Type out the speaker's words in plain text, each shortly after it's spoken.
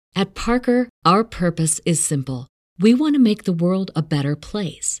At Parker, our purpose is simple. We want to make the world a better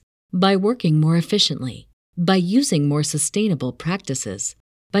place by working more efficiently, by using more sustainable practices,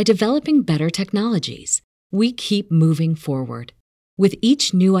 by developing better technologies. We keep moving forward. With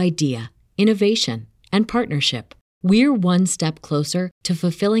each new idea, innovation, and partnership, we're one step closer to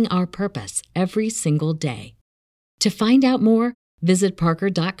fulfilling our purpose every single day. To find out more, visit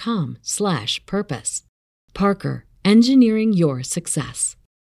parker.com/purpose. Parker, engineering your success.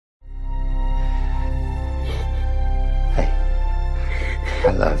 Hey,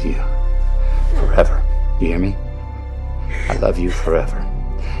 I love you forever. You hear me? I love you forever,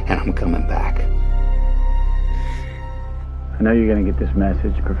 and I'm coming back. I know you're going to get this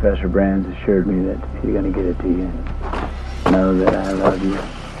message. Professor Brands assured me that you're going to get it to you. Know that I love you.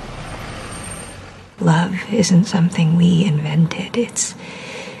 Love isn't something we invented. It's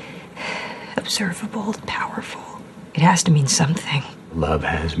observable, powerful. It has to mean something. Love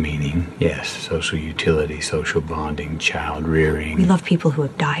has meaning, yes. Social utility, social bonding, child rearing. We love people who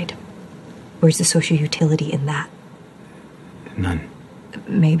have died. Where's the social utility in that? None.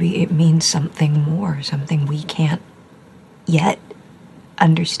 Maybe it means something more, something we can't yet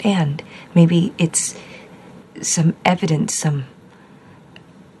understand. Maybe it's some evidence, some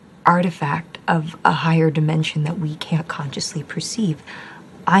artifact of a higher dimension that we can't consciously perceive.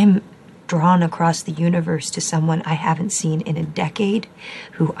 I'm drawn across the universe to someone I haven't seen in a decade,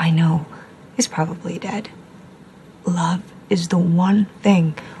 who I know is probably dead. Love is the one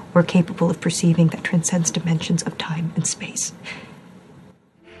thing we're capable of perceiving that transcends dimensions of time and space.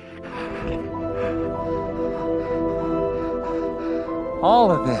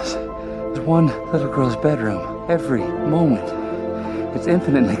 All of this is one little girl's bedroom, every moment. It's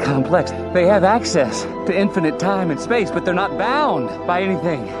infinitely complex. They have access to infinite time and space, but they're not bound by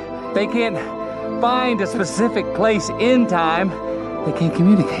anything. They can't find a specific place in time. They can't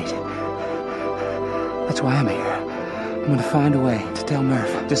communicate. That's why I'm here. I'm gonna find a way to tell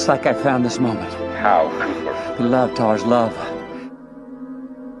Murph, just like I found this moment. How, Cooper? Love, Tars, love.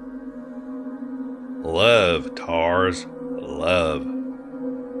 Love, Tars, love.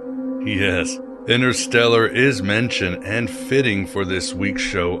 Yes, Interstellar is mentioned and fitting for this week's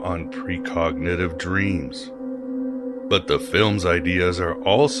show on precognitive dreams. But the film's ideas are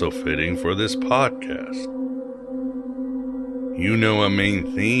also fitting for this podcast. You know, a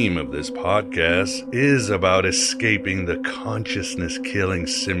main theme of this podcast is about escaping the consciousness-killing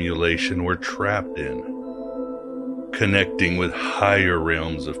simulation we're trapped in, connecting with higher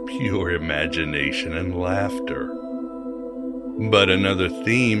realms of pure imagination and laughter. But another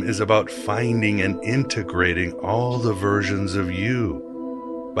theme is about finding and integrating all the versions of you,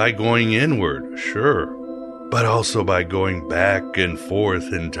 by going inward, sure, but also by going back and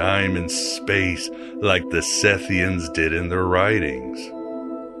forth in time and space like the Sethians did in their writings,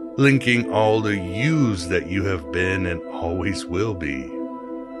 linking all the yous that you have been and always will be,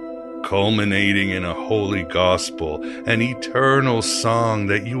 culminating in a holy gospel, an eternal song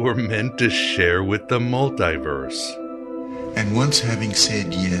that you were meant to share with the multiverse. And once having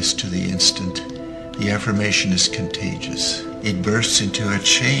said yes to the instant, the affirmation is contagious. It bursts into a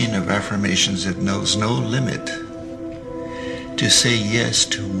chain of affirmations that knows no limit. To say yes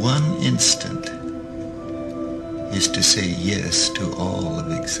to one instant is to say yes to all of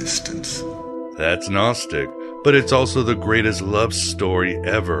existence. That's Gnostic, but it's also the greatest love story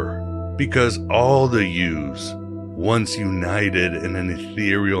ever, because all the yous, once united in an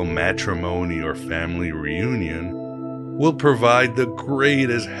ethereal matrimony or family reunion, will provide the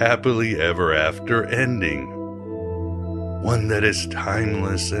greatest happily ever after ending. One that is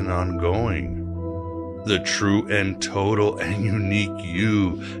timeless and ongoing. The true and total and unique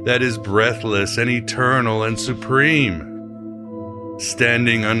you that is breathless and eternal and supreme.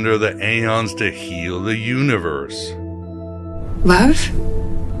 Standing under the aeons to heal the universe. Love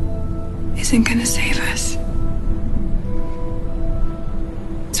isn't gonna save us.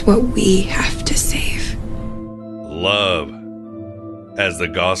 It's what we have to save. Love. As the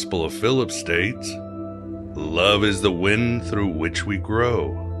Gospel of Philip states, love is the wind through which we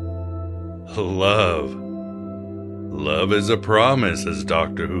grow. Love. Love is a promise, as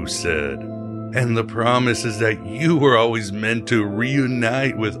Doctor Who said. And the promise is that you were always meant to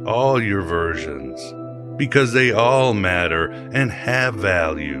reunite with all your versions, because they all matter and have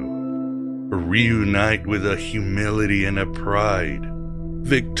value. Reunite with a humility and a pride,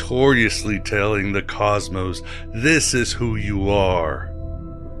 victoriously telling the cosmos, this is who you are,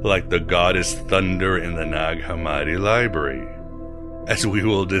 like the goddess Thunder in the Nag Hammadi library, as we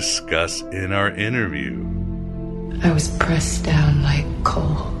will discuss in our interview. I was pressed down like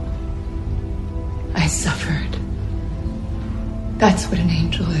coal. I suffered. That's what an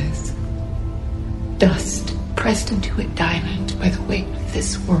angel is. Dust pressed into a diamond by the weight of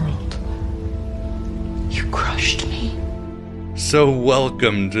this world. You crushed me. So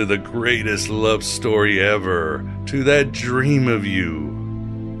welcome to the greatest love story ever, to that dream of you.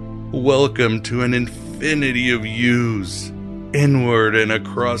 Welcome to an infinity of yous, inward and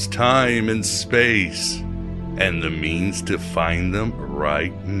across time and space, and the means to find them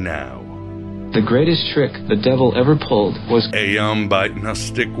right now. The greatest trick the devil ever pulled was Aeon Byte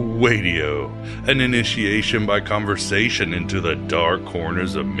Gnostic Radio, an initiation by conversation into the dark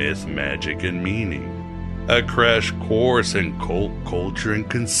corners of myth, magic, and meaning. A crash course in cult culture and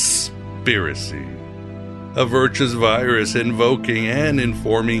conspiracy. A virtuous virus invoking and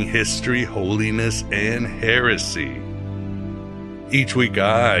informing history, holiness, and heresy. Each week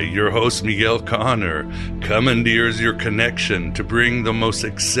I, your host Miguel Connor, commandeers your connection to bring the most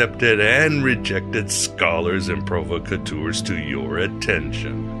accepted and rejected scholars and provocateurs to your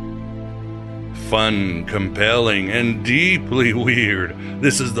attention. Fun, compelling, and deeply weird,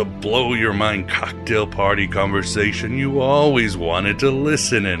 this is the blow-your-mind cocktail party conversation you always wanted to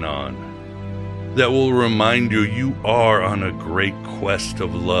listen in on. That will remind you you are on a great quest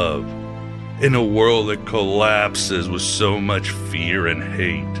of love. In a world that collapses with so much fear and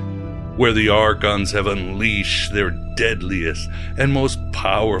hate, where the Archons have unleashed their deadliest and most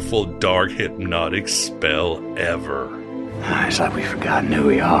powerful dark hypnotic spell ever. It's like we've forgotten who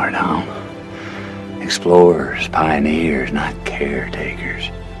we are, Tom. Explorers, pioneers, not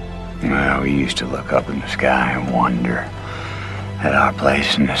caretakers. Well, we used to look up in the sky and wonder at our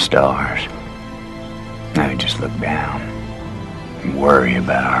place in the stars. Now we just look down and worry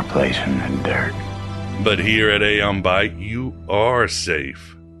about our place in the dirt. But here at Aeon Byte, you are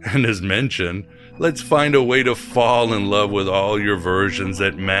safe. And as mentioned, let's find a way to fall in love with all your versions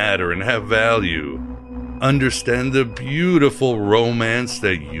that matter and have value. Understand the beautiful romance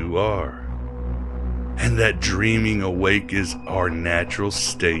that you are. And that dreaming awake is our natural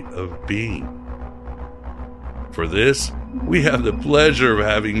state of being. For this, we have the pleasure of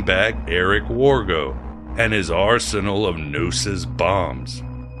having back Eric Wargo and his arsenal of Gnosis bombs.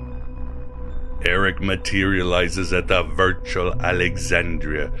 Eric materializes at the virtual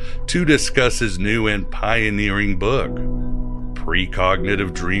Alexandria to discuss his new and pioneering book,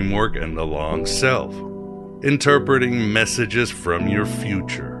 Precognitive Dreamwork and the Long Self, interpreting messages from your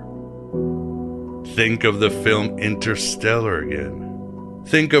future. Think of the film Interstellar again.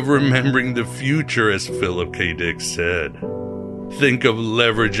 Think of remembering the future, as Philip K. Dick said. Think of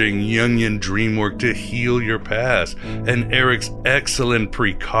leveraging Jungian dreamwork to heal your past, and Eric's excellent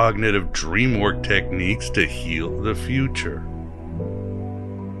precognitive dreamwork techniques to heal the future.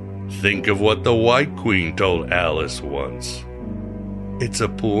 Think of what the White Queen told Alice once. It's a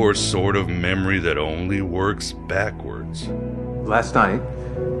poor sort of memory that only works backwards. Last night,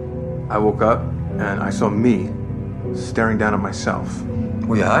 I woke up and I saw me staring down at myself.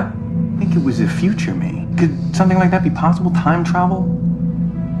 Were you high? I think it was the future me. Could something like that be possible? Time travel?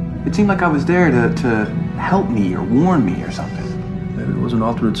 It seemed like I was there to help me or warn me or something. Maybe it was an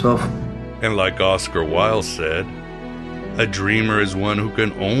alternate self. And like Oscar Wilde said, a dreamer is one who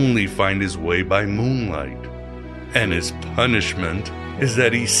can only find his way by moonlight. And his punishment is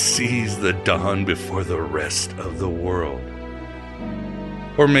that he sees the dawn before the rest of the world.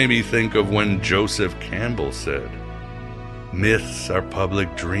 Or maybe think of when Joseph Campbell said, myths are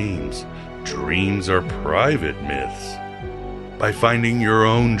public dreams. Dreams are private myths. By finding your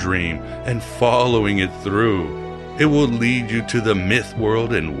own dream and following it through, it will lead you to the myth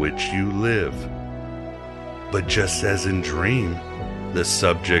world in which you live. But just as in Dream, the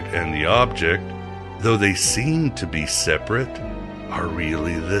subject and the object, though they seem to be separate, are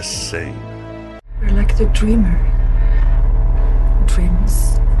really the same. We're like the dreamer.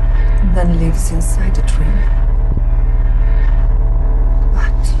 Dreams, and then lives inside a dream.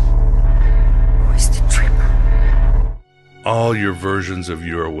 But who is the dreamer? All your versions of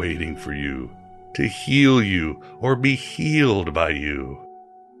you are waiting for you, to heal you or be healed by you.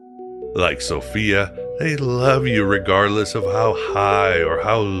 Like Sophia, they love you regardless of how high or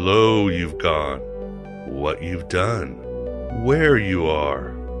how low you've gone, what you've done, where you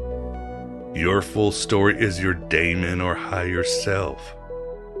are. Your full story is your daemon or higher self.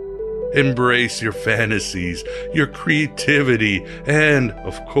 Embrace your fantasies, your creativity, and,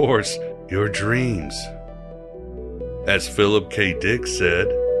 of course, your dreams. As Philip K. Dick said,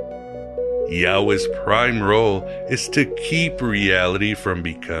 Yahweh's prime role is to keep reality from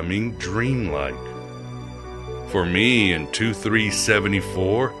becoming dreamlike. For me, in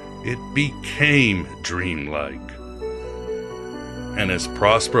 2374, it became dreamlike. And as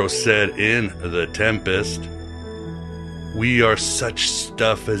Prospero said in The Tempest, We are such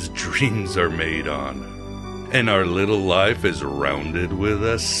stuff as dreams are made on, and our little life is rounded with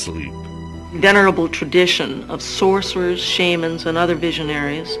a sleep. Venerable tradition of sorcerers, shamans, and other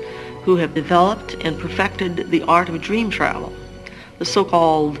visionaries who have developed and perfected the art of dream travel, the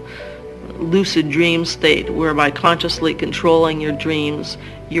so-called lucid dream state, whereby consciously controlling your dreams,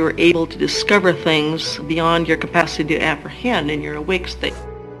 you're able to discover things beyond your capacity to apprehend in your awake state.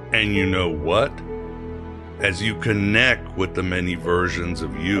 And you know what? As you connect with the many versions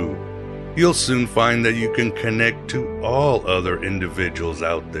of you, you'll soon find that you can connect to all other individuals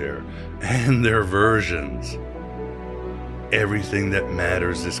out there and their versions. Everything that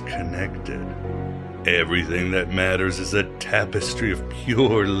matters is connected. Everything that matters is a tapestry of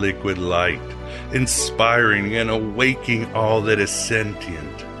pure liquid light, inspiring and awaking all that is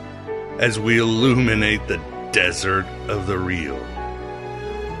sentient as we illuminate the desert of the real.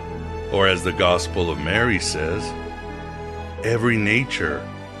 Or as the Gospel of Mary says, every nature,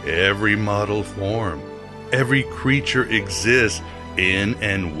 every model form, every creature exists in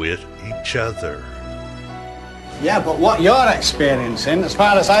and with each other. Yeah, but what you're experiencing, as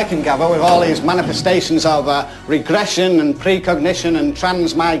far as I can gather, with all these manifestations of regression and precognition and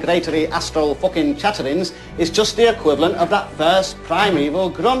transmigratory astral fucking chatterings, is just the equivalent of that first primeval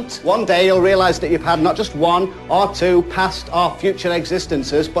grunt. One day you'll realise that you've had not just one or two past or future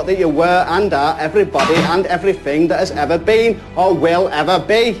existences, but that you were and are everybody and everything that has ever been or will ever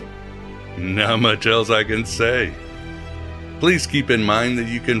be. Not much else I can say. Please keep in mind that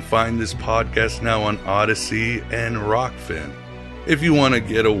you can find this podcast now on Odyssey and Rockfin if you want to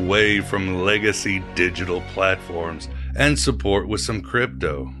get away from legacy digital platforms and support with some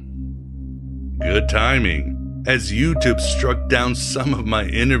crypto. Good timing, as YouTube struck down some of my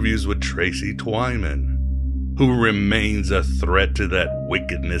interviews with Tracy Twyman, who remains a threat to that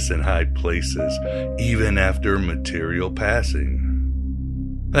wickedness in high places even after material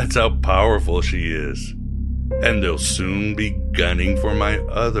passing. That's how powerful she is. And they'll soon be gunning for my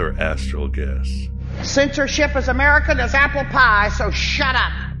other astral guests. Censorship is American as apple pie, so shut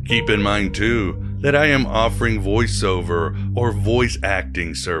up. Keep in mind, too, that I am offering voiceover or voice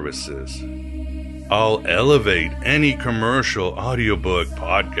acting services. I'll elevate any commercial, audiobook,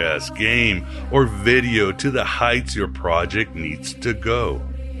 podcast, game, or video to the heights your project needs to go.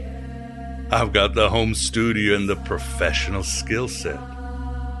 I've got the home studio and the professional skill set.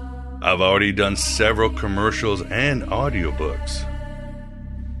 I've already done several commercials and audiobooks.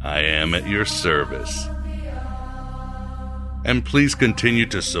 I am at your service. And please continue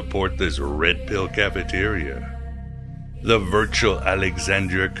to support this Red Pill Cafeteria. The virtual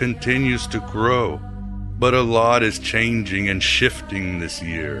Alexandria continues to grow, but a lot is changing and shifting this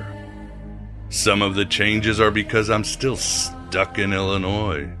year. Some of the changes are because I'm still stuck in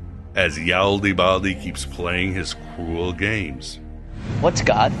Illinois, as Yaldi keeps playing his cruel games. What's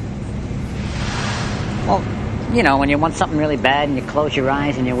God? Well, you know, when you want something really bad and you close your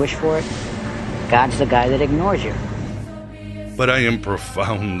eyes and you wish for it, God's the guy that ignores you. But I am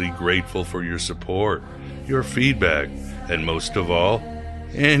profoundly grateful for your support, your feedback, and most of all,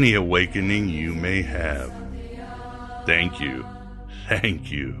 any awakening you may have. Thank you.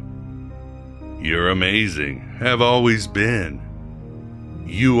 Thank you. You're amazing, have always been.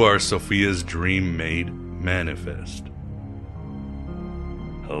 You are Sophia's dream made manifest.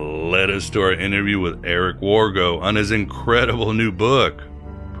 Led us to our interview with Eric Wargo on his incredible new book,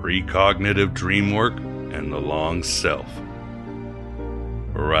 Precognitive Dream Work and the Long Self.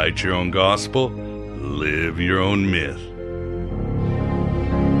 Write your own gospel, live your own myth.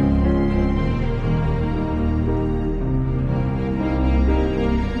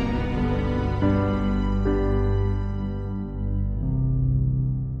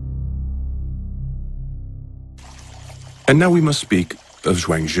 And now we must speak of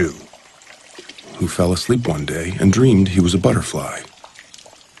Zhuang Zhu, who fell asleep one day and dreamed he was a butterfly.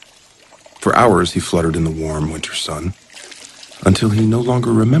 For hours he fluttered in the warm winter sun, until he no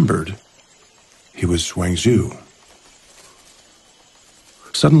longer remembered he was Zhuang Zhu.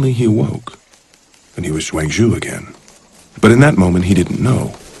 Suddenly he awoke, and he was Zhuang Zhu again. But in that moment he didn't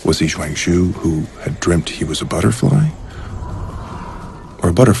know, was he Zhuang Zhu who had dreamt he was a butterfly? Or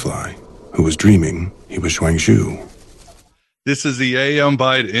a butterfly who was dreaming he was Zhuang Zhu? This is the Aeon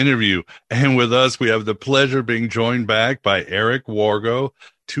Byte interview, and with us we have the pleasure of being joined back by Eric Wargo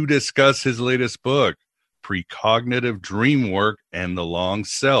to discuss his latest book, Precognitive Dream Work and the Long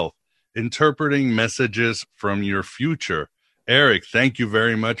Self, Interpreting Messages from Your Future. Eric, thank you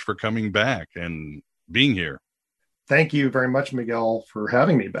very much for coming back and being here. Thank you very much, Miguel, for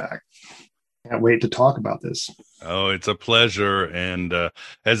having me back. Can't wait to talk about this. Oh, it's a pleasure. And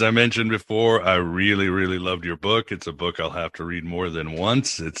as I mentioned before, I really, really loved your book. It's a book I'll have to read more than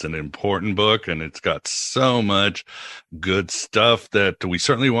once. It's an important book, and it's got so much good stuff that we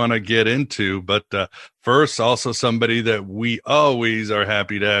certainly want to get into. But first, also somebody that we always are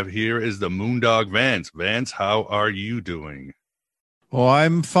happy to have here is the Moondog Vance. Vance, how are you doing? Oh,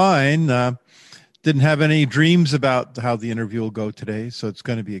 I'm fine. Didn't have any dreams about how the interview will go today, so it's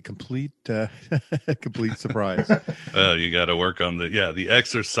going to be a complete complete surprise. Well, you got to work on the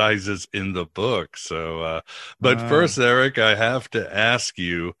exercises in the book. So, but first, Eric, I have to ask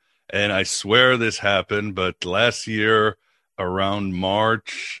you, and I swear this happened, but last year around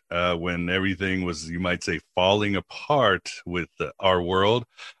March, when everything was, you might say, falling apart with our world,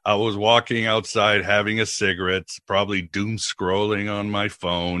 I was walking outside having a cigarette, probably doom scrolling on my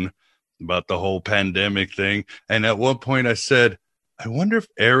phone about the whole pandemic thing. And at one point I said, I wonder if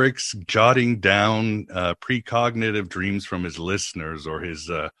Eric's jotting down precognitive dreams from his listeners or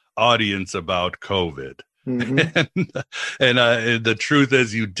his audience about COVID. Mm-hmm. and the truth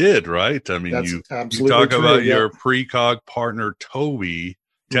is you did, right? I mean, you talk true, about your precog partner, Toby,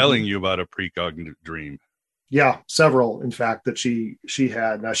 telling you about a precognitive dream. Yeah, several, in fact, that she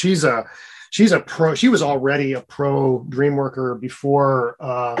had. Now she was already a pro dream worker before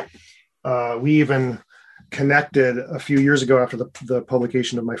we even connected a few years ago after the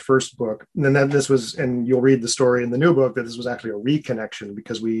publication of my first book. And then this was, and you'll read the story in the new book, that this was actually a reconnection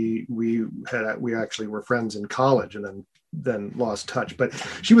because we actually were friends in college and then lost touch. But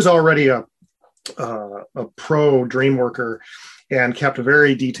she was already a pro dream worker and kept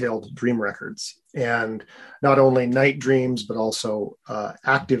very detailed dream records, and not only night dreams, but also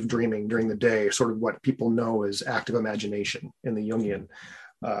active dreaming during the day, sort of what people know as active imagination in the Jungian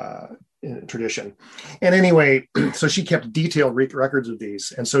tradition. And anyway, so she kept detailed records of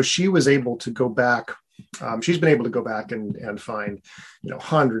these. And so she was able to go back. She's been able to go back and find,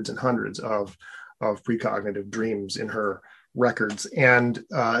 hundreds and hundreds of precognitive dreams in her records. And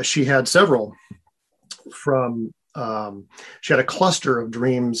she had several from, she had a cluster of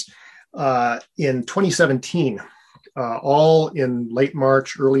dreams in 2017, all in late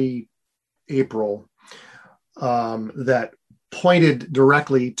March, early April, that pointed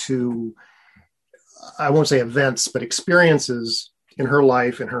directly to, I won't say events, but experiences in her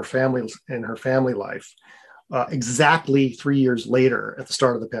life, in her family life, exactly 3 years later at the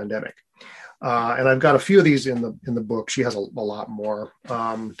start of the pandemic. And I've got a few of these in the book. She has a lot more.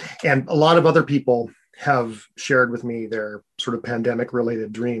 And a lot of other people have shared with me their sort of pandemic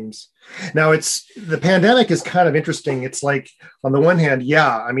related dreams. Now the pandemic is kind of interesting. It's like, on the one hand,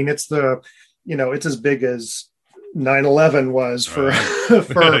 I mean, it's it's as big as 9/11 was for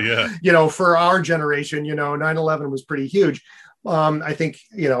for our generation. 9/11 was pretty huge. I think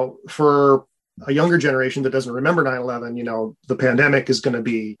for a younger generation that doesn't remember 9/11, the pandemic is going to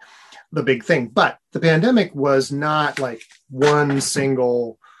be the big thing. But the pandemic was not like one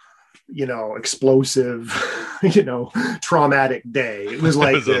single explosive traumatic day. It was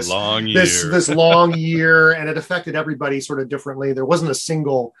like this long year. this long year, and it affected everybody sort of differently. There wasn't a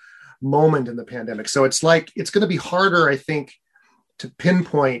single moment in the pandemic. So it's like, it's going to be harder, I think, to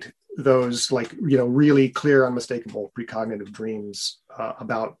pinpoint those really clear, unmistakable precognitive dreams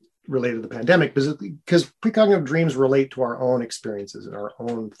about related to the pandemic, because precognitive dreams relate to our own experiences and our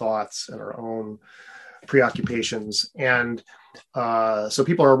own thoughts and our own preoccupations. And so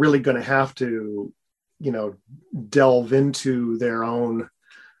people are really going to have to, delve into their own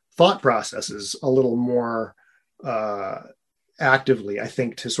thought processes a little more actively, I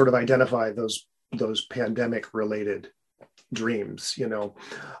think, to sort of identify those pandemic related dreams,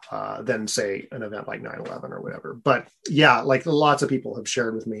 than say an event like 9/11 or whatever. But lots of people have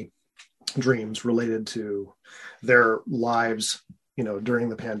shared with me dreams related to their lives, during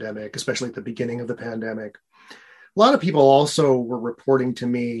the pandemic, especially at the beginning of the pandemic. A lot of people also were reporting to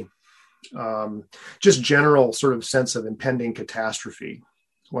me just general sort of sense of impending catastrophe,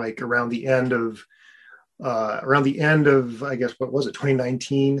 like around the end of, I guess, what was it,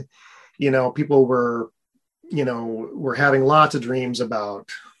 2019? People were having lots of dreams about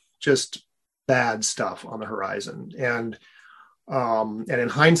just bad stuff on the horizon. And in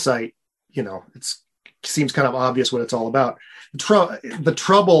hindsight, it seems kind of obvious what it's all about. The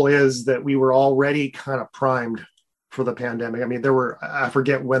trouble is that we were already kind of primed for the pandemic. I mean, I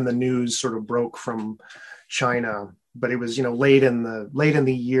forget when the news sort of broke from China, but it was, late in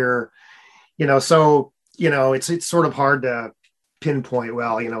the year, so, it's sort of hard to pinpoint,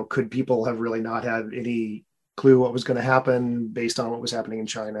 well, could people have really not had any clue what was going to happen based on what was happening in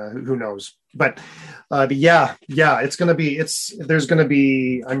China. Who knows? But yeah, there's going to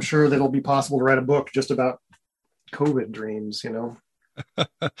be, I'm sure that it'll be possible to write a book just about COVID dreams,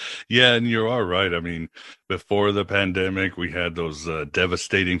 Yeah, and you are right. I mean, before the pandemic, we had those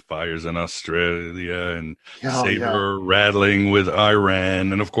devastating fires in Australia and saber rattling with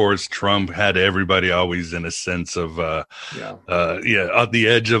Iran. And of course, Trump had everybody always in a sense of, at the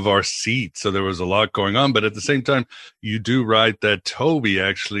edge of our seat. So there was a lot going on. But at the same time, you do write that Toby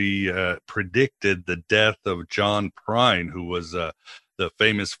actually predicted the death of John Prine, who was the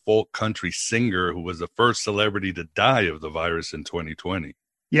famous folk country singer who was the first celebrity to die of the virus in 2020.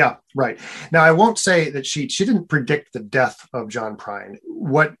 Yeah, right. Now, I won't say that she didn't predict the death of John Prine.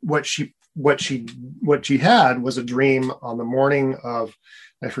 What she had was a dream on the morning of,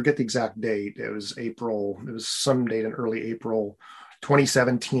 I forget the exact date. It was some date in early April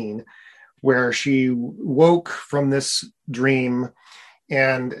 2017, where she woke from this dream.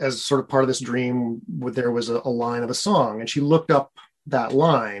 And as sort of part of this dream, there was a line of a song, and she looked up that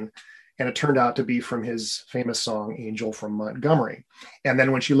line, and it turned out to be from his famous song Angel from Montgomery. And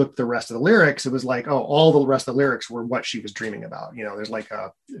then when she looked at the rest of the lyrics, it was like, oh, all the rest of the lyrics were what she was dreaming about. There's like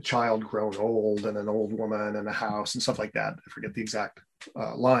a child grown old and an old woman and a house and stuff like that. I forget the exact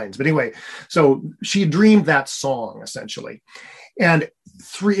lines, but anyway, so she dreamed that song essentially. And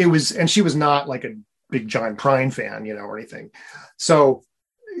she was not like a big John Prine fan, or anything. So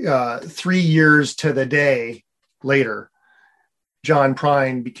 3 years to the day later, John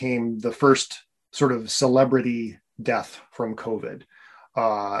Prine became the first sort of celebrity death from COVID.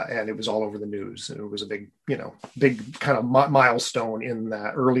 And it was all over the news. And it was a big kind of milestone in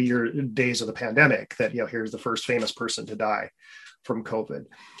that earlier days of the pandemic that, here's the first famous person to die from COVID.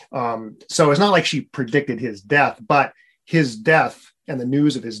 So it's not like she predicted his death, but his death and the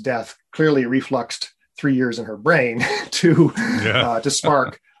news of his death clearly refluxed 3 years in her brain to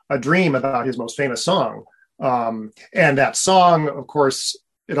spark a dream about his most famous song. And that song, of course,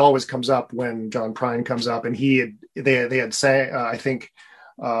 it always comes up when John Prine comes up, and they had sang, I think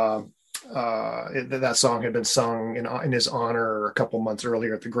that song had been sung in his honor a couple months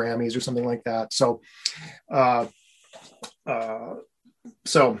earlier at the Grammys or something like that. So that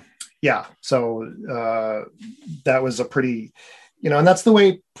was a pretty, and that's the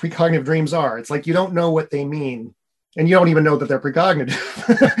way precognitive dreams are. It's like you don't know what they mean, and you don't even know that they're precognitive.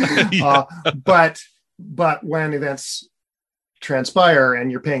 But when events transpire and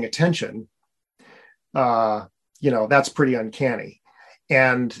you're paying attention, that's pretty uncanny.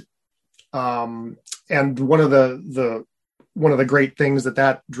 And one of the great things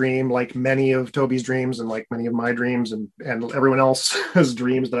that dream, like many of Toby's dreams and like many of my dreams and everyone else's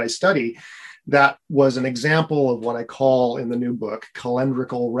dreams that I study, that was an example of what I call in the new book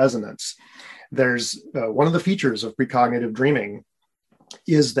calendrical resonance. There's one of the features of precognitive dreaming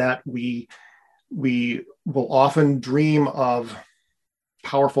is that we will often dream of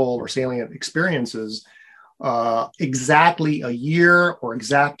powerful or salient experiences exactly a year or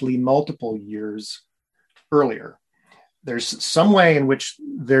exactly multiple years earlier. There's some way in which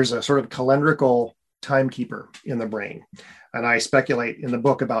there's a sort of calendrical timekeeper in the brain. And I speculate in the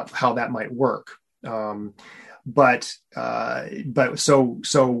book about how that might work. But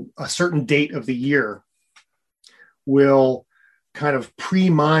so a certain date of the year will kind of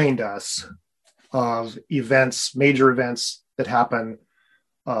pre-mind us of events, major events that happen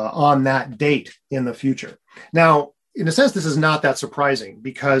on that date in the future. Now, in a sense, this is not that surprising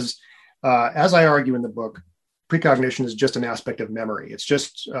because, as I argue in the book, precognition is just an aspect of memory. It's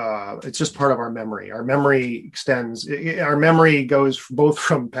just part of our memory. Our memory extends. Our memory goes both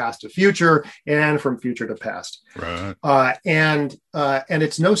from past to future and from future to past. Right. And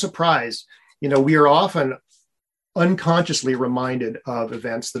it's no surprise. We are often unconsciously reminded of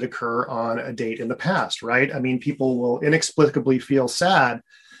events that occur on a date in the past, right? I mean, people will inexplicably feel sad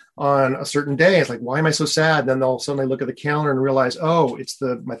on a certain day. It's like, why am I so sad? Then they'll suddenly look at the calendar and realize, oh, it's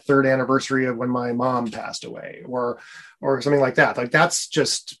my third anniversary of when my mom passed away, or something like that. Like that's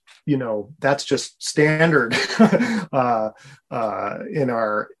just standard in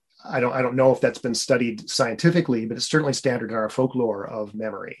our. I don't know if that's been studied scientifically, but it's certainly standard in our folklore of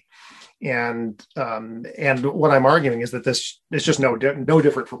memory. And what I'm arguing is that this is just no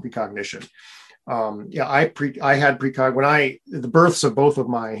different from precognition. I had when the births of both of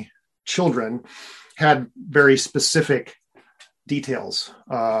my children had very specific details,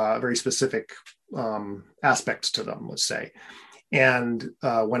 very specific aspects to them, let's say. And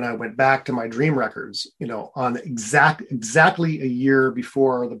when I went back to my dream records, on exactly a year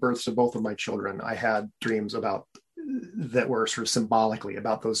before the births of both of my children, I had dreams about that were sort of symbolically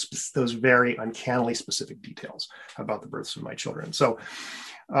about those very uncannily specific details about the births of my children. So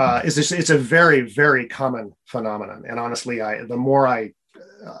it's a very, very common phenomenon. And honestly, I've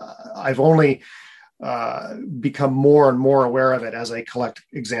only become more and more aware of it as I collect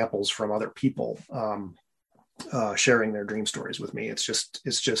examples from other people sharing their dream stories with me. It's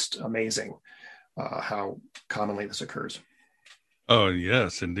just amazing how commonly this occurs. Oh,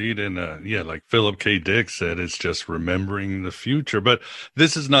 yes, indeed. And like Philip K. Dick said, it's just remembering the future. But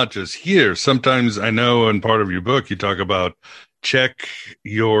this is not just here. Sometimes I know in part of your book, you talk about check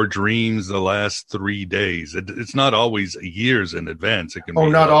your dreams the last 3 days. It's not always years in advance. It can be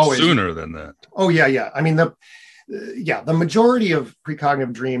not always sooner than that. Oh, yeah. I mean, the majority of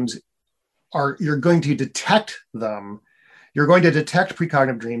precognitive dreams you're going to detect them. You're going to detect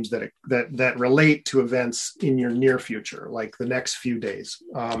precognitive dreams that relate to events in your near future, like the next few days.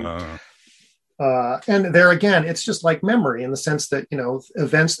 And there again, it's just like memory in the sense that,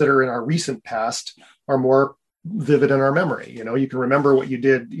 events that are in our recent past are more vivid in our memory. You can remember what you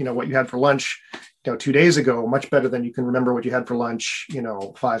did, what you had for lunch, 2 days ago, much better than you can remember what you had for lunch,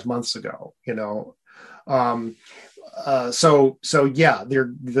 5 months ago, So yeah,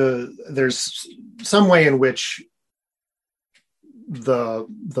 there's some way in which the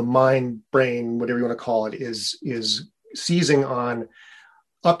mind, brain, whatever you want to call it, is seizing on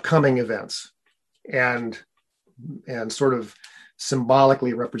upcoming events and sort of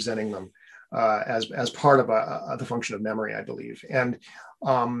symbolically representing them as part of the function of memory, I believe. And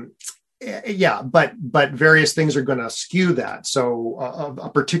but various things are going to skew that. So a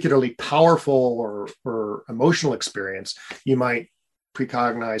particularly powerful or emotional experience you might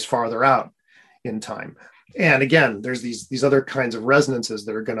precognize farther out in time. And again, there's these other kinds of resonances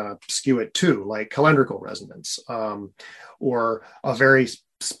that are going to skew it too, like calendrical resonance, or a very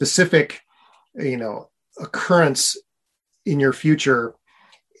specific, occurrence in your future,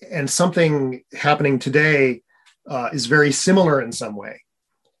 and something happening today is very similar in some way.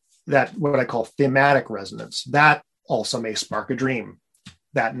 That what I call thematic resonance. That also may spark a dream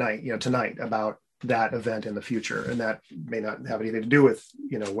that night, tonight, about that event in the future, and that may not have anything to do with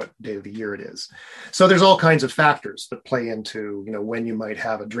what day of the year it is. So there's all kinds of factors that play into when you might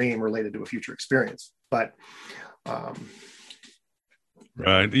have a dream related to a future experience. But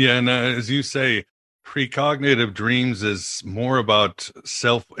right, yeah, and as you say, precognitive dreams is more about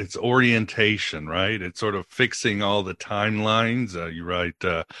its orientation, right? It's sort of fixing all the timelines. You write,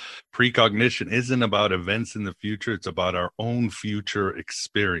 precognition isn't about events in the future; it's about our own future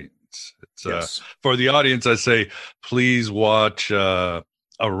experience. It's yes. For the audience, I say, please watch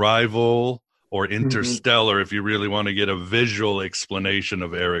Arrival or Interstellar if you really want to get a visual explanation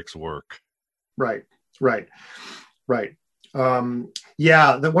of Eric's work. Right. One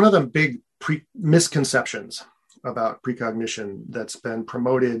of the big misconceptions about precognition that's been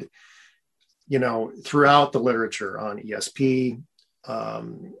promoted, throughout the literature on ESP,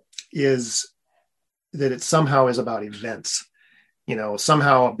 is that it somehow is about events.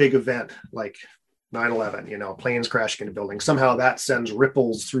 Somehow a big event like 9/11, planes crashing into buildings, somehow that sends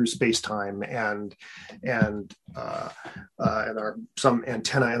ripples through space-time and some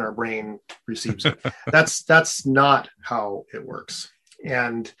antenna in our brain receives it. That's not how it works.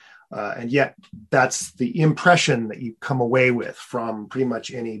 And yet that's the impression that you come away with from pretty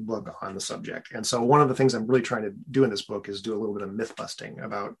much any book on the subject. And so one of the things I'm really trying to do in this book is do a little bit of myth busting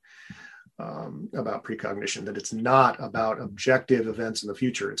about precognition, that it's not about objective events in the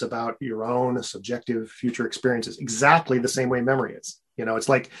future. It's about your own subjective future experiences, exactly the same way memory is. It's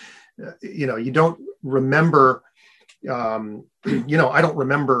like, you don't remember, I don't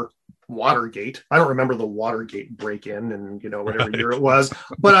remember Watergate. I don't remember the Watergate break-in and, whatever year it was,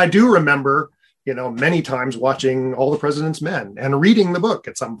 but I do remember, many times watching All the President's Men and reading the book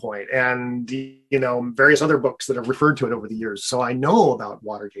at some point, and, various other books that have referred to it over the years. So I know about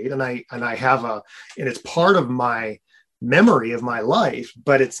Watergate, and I have and it's part of my memory of my life,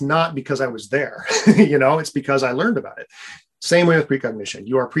 but it's not because I was there, it's because I learned about it. Same way with precognition.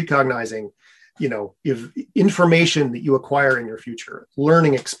 You are precognizing, if information that you acquire in your future,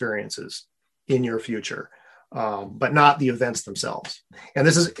 learning experiences in your future, but not the events themselves. And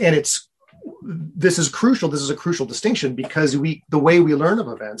this is crucial. This is a crucial distinction, because the way we learn of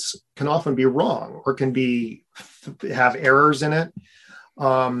events can often be wrong or can have errors in it.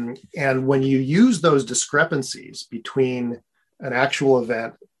 And when you use those discrepancies between an actual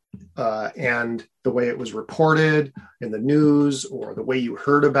event and the way it was reported in the news, or the way you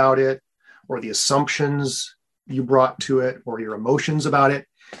heard about it, or the assumptions you brought to it, or your emotions about it,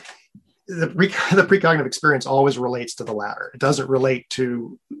 the precognitive experience always relates to the latter. It doesn't relate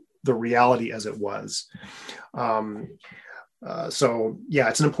to the reality as it was. So yeah,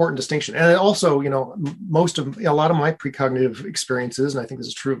 it's an important distinction. And also, a lot of my precognitive experiences, and I think this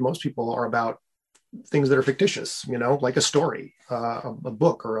is true of most people, are about things that are fictitious, like a story, a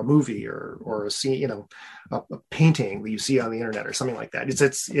book or a movie or a scene, a painting that you see on the internet or something like that.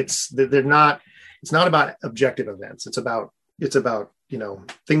 It's not about objective events. It's about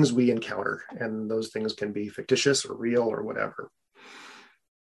things we encounter, and those things can be fictitious or real or whatever.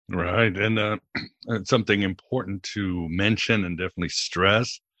 Right. And something important to mention and definitely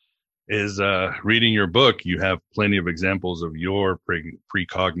stress is reading your book. You have plenty of examples of your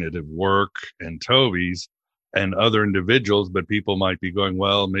precognitive work and Toby's and other individuals, but people might be going,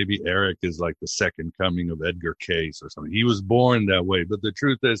 well, maybe Eric is like the second coming of Edgar Cayce or something. He was born that way. But the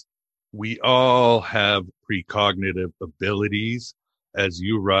truth is, we all have precognitive abilities. As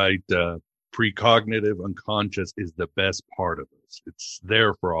you write, precognitive unconscious is the best part of us. It's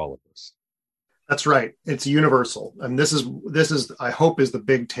there for all of us. That's right. It's universal. And this is, I hope, is the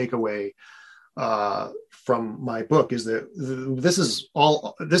big takeaway from my book, is that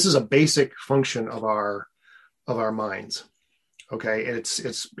this is a basic function of our minds. Okay.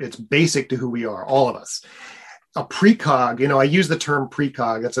 It's basic to who we are, all of us. A precog, I use the term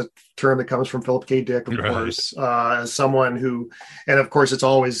precog. That's a term that comes from Philip K. Dick, of course, as someone who, and of course, it's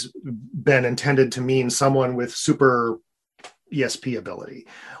always been intended to mean someone with super ESP ability.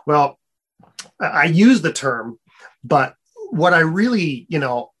 Well, I use the term, but what I really,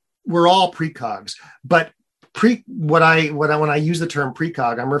 we're all precogs, but when I use the term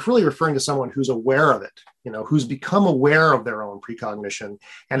precog, I'm really referring to someone who's aware of it, who's become aware of their own precognition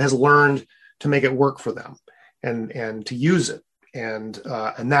and has learned to make it work for them and to use it. And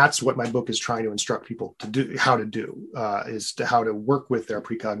that's what my book is trying to instruct people to do, how to work with their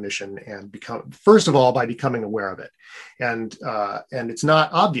precognition and become, first of all, by becoming aware of it. And it's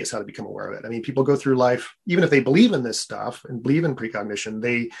not obvious how to become aware of it. I mean, people go through life, even if they believe in this stuff and believe in precognition,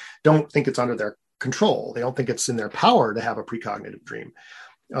 they don't think it's under their control. They don't think it's in their power to have a precognitive dream.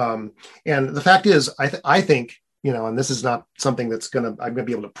 And the fact is, I think, and this is not something I'm going to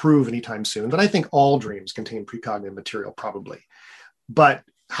be able to prove anytime soon, but I think all dreams contain precognitive material, probably. But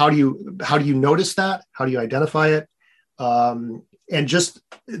how do you notice that? How do you identify it? And just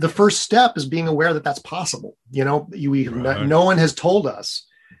the first step is being aware that that's possible. No one has told us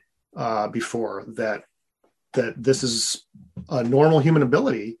before that this is a normal human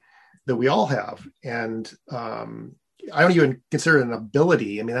ability that we all have. And I don't even consider it an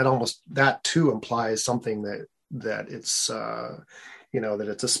ability. I mean, that too implies something that it's that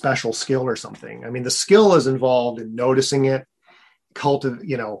it's a special skill or something. I mean, the skill is involved in noticing it,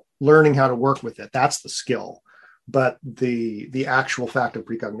 learning how to work with it. That's the skill. But the actual fact of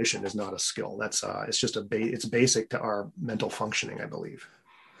precognition is not a skill. That's it's just it's basic to our mental functioning, I believe.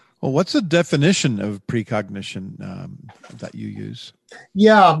 Well, what's the definition of precognition that you use?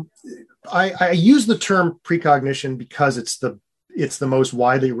 Yeah, I use the term precognition because it's the most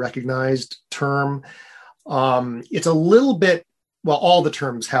widely recognized term. It's a little bit, well, all the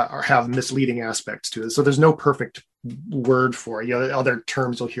terms have misleading aspects to it. So there's no perfect word for it. Other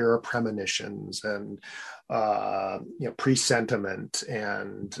terms you'll hear are premonitions and presentiment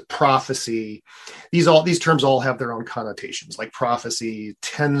and prophecy. These terms all have their own connotations. Like prophecy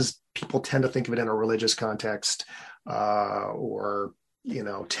people tend to think of it in a religious context, or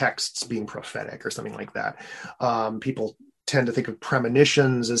texts being prophetic or something like that. People tend to think of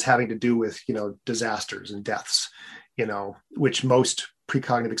premonitions as having to do with disasters and deaths, which most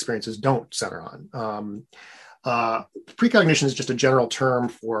precognitive experiences don't center on. Precognition is just a general term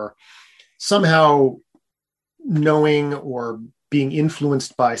for somehow knowing or being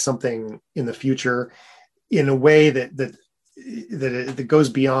influenced by something in the future in a way that goes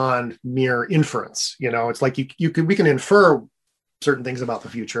beyond mere inference. It's like we can infer certain things about the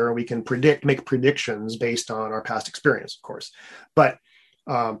future, and we can make predictions based on our past experience, of course. But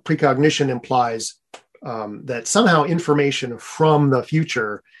precognition implies that somehow information from the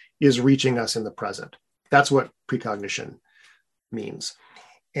future is reaching us in the present. That's what precognition means.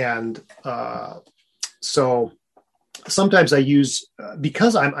 And so sometimes I use,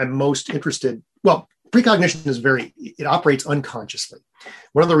 because I'm most interested, well, precognition it operates unconsciously.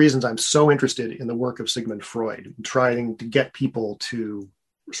 One of the reasons I'm so interested in the work of Sigmund Freud, trying to get people to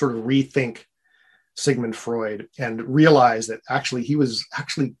sort of rethink Sigmund Freud and realize that actually he was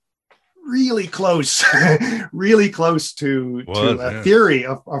really close to a theory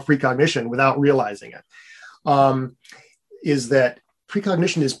of precognition without realizing it, is that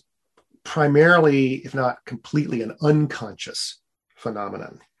precognition is primarily, if not completely, an unconscious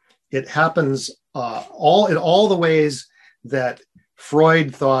phenomenon. It happens all the ways that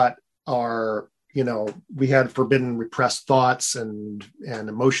Freud thought we had forbidden, repressed thoughts and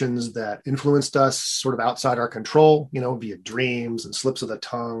emotions that influenced us sort of outside our control, via dreams and slips of the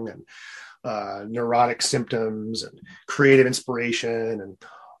tongue and neurotic symptoms and creative inspiration and,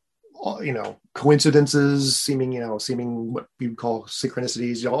 coincidences, seeming what we would call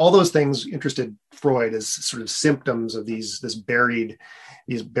synchronicities, all those things interested Freud as sort of symptoms of this buried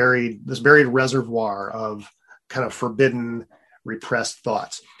reservoir of kind of forbidden, repressed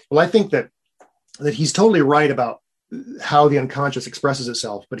thoughts. Well, I think that he's totally right about how the unconscious expresses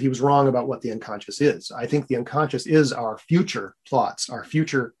itself, but he was wrong about what the unconscious is. I think the unconscious is our future thoughts, our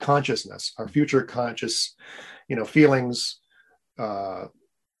future consciousness, our future conscious, feelings,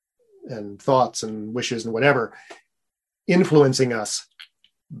 and thoughts and wishes and whatever, influencing us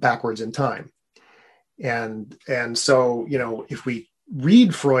backwards in time. And so, if we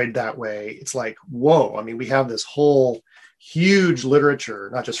read Freud that way, it's like, whoa, I mean, we have this whole huge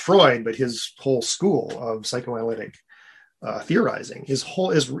literature, not just Freud, but his whole school of psychoanalytic theorizing. His whole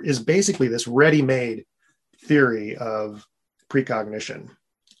is basically this ready-made theory of precognition.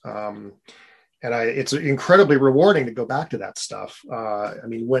 And it's incredibly rewarding to go back to that stuff.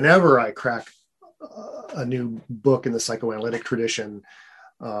 Whenever I crack a new book in the psychoanalytic tradition,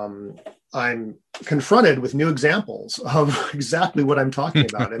 I'm confronted with new examples of exactly what I'm talking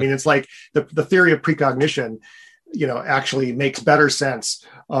about. It's like the theory of precognition, actually makes better sense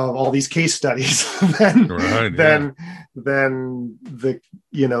of all these case studies than the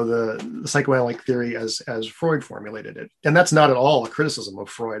psychoanalytic theory as Freud formulated it. And that's not at all a criticism of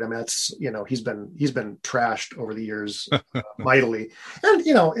Freud. That's, he's been trashed over the years mightily,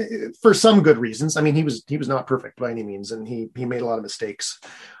 and for some good reasons. He was not perfect by any means, and he made a lot of mistakes.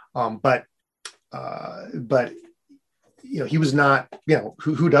 But he was not,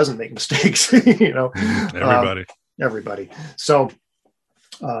 who doesn't make mistakes? Everybody. So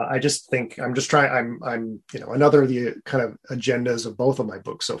I just think I'm another of the kind of agendas of both of my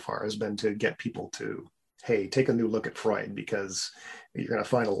books so far has been to get people to, hey, take a new look at Freud, because you're going to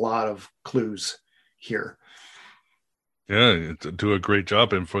find a lot of clues here. Yeah, do a great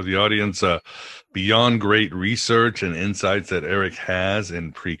job. And for the audience, beyond great research and insights that Eric has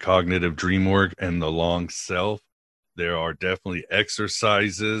in precognitive dream work and the long self, there are definitely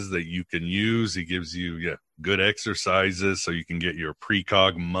exercises that you can use. He gives you good exercises so you can get your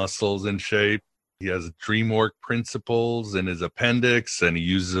precog muscles in shape. He has dream work principles in his appendix, and he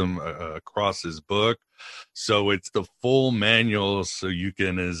uses them across his book. So it's the full manual, so you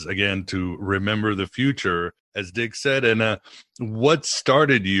can, to remember the future, as Dick said. And what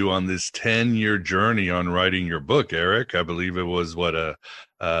started you on this 10-year journey on writing your book, Eric? I believe it was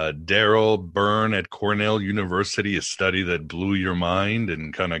Darrell Byrne at Cornell University, a study that blew your mind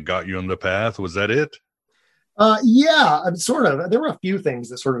and kind of got you on the path. Was that it? Sort of. There were a few things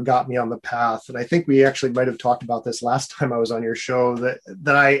that sort of got me on the path, and I think we actually might have talked about this last time I was on your show.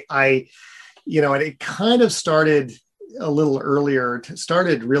 That I and it kind of started a little earlier. It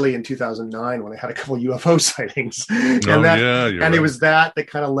started really in 2009 when I had a couple UFO sightings, and it was that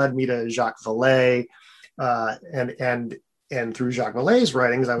kind of led me to Jacques Vallée, and through Jacques Vallée's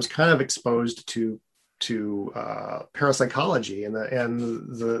writings, I was kind of exposed to parapsychology and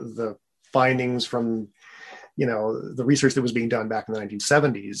the findings from the research that was being done back in the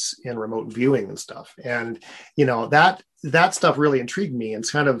 1970s in remote viewing and stuff. And, that stuff really intrigued me and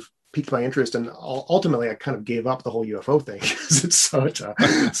kind of piqued my interest. And ultimately I kind of gave up the whole UFO thing because it's such a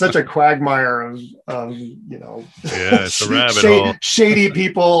quagmire of it's a rabbit hole. Shady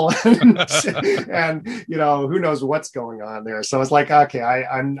people and who knows what's going on there. So it's like, okay,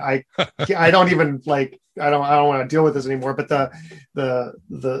 I don't even I don't want to deal with this anymore. But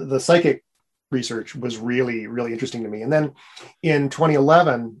the psychic research was really, really interesting to me. And then in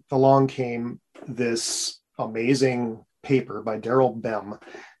 2011, along came this amazing paper by Darrell Bem,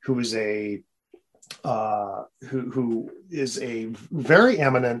 who is who is a very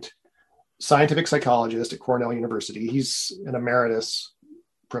eminent scientific psychologist at Cornell University. He's an emeritus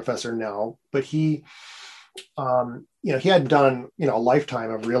professor now, but he had done a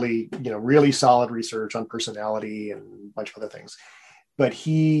lifetime of really solid research on personality and a bunch of other things. But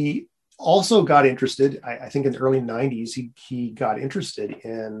he also got interested, I think in the early 90s, he got interested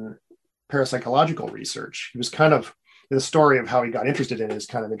in parapsychological research. He was kind of, the story of how he got interested in it is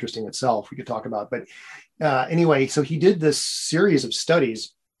kind of interesting itself, we could talk about. But anyway, so he did this series of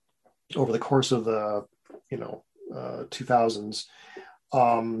studies over the course of the 2000s,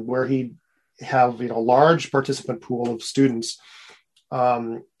 where he'd have a large participant pool of students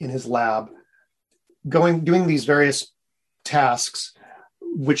in his lab doing these various tasks,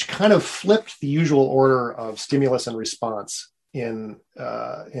 which kind of flipped the usual order of stimulus and response in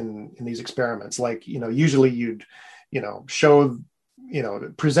these experiments. Like, usually you'd, show,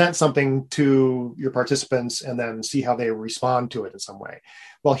 present something to your participants and then see how they respond to it in some way.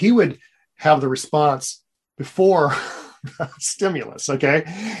 Well, he would have the response before stimulus,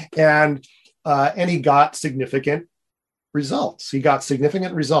 okay, and he got significant results. He got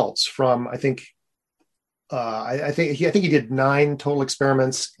significant results from, I think he did 9 total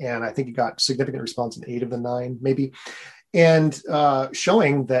experiments, and I think he got significant response in 8 of the 9, maybe, and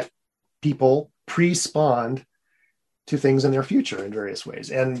showing that people pre-spawned to things in their future in various ways.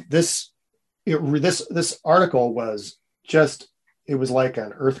 And this article was just, it was like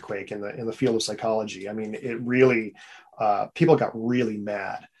an earthquake in the field of psychology. I mean, it really, people got really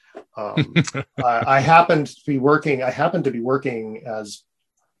mad. I happened to be working as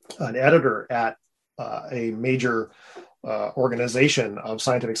an editor at a major organization of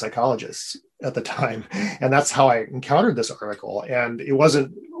scientific psychologists at the time, and that's how I encountered this article. And it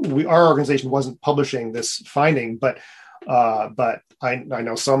wasn't, our organization wasn't publishing this finding, but I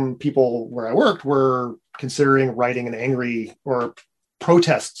know some people where I worked were considering writing an angry or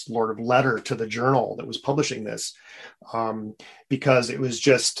protest sort of letter to the journal that was publishing this, because it was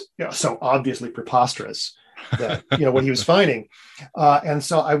just so obviously preposterous that what he was finding. And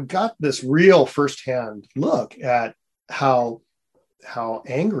so I got this real firsthand look at how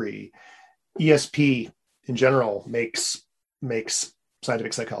angry ESP in general makes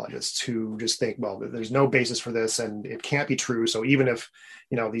scientific psychologists, who just think, well, there's no basis for this and it can't be true. So even if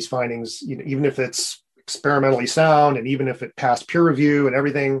these findings, even if it's experimentally sound, and even if it passed peer review and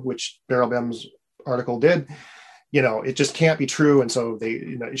everything, which Beryl Bem's article did, it just can't be true. And so they,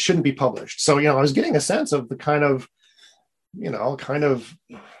 it shouldn't be published. So, I was getting a sense of the kind of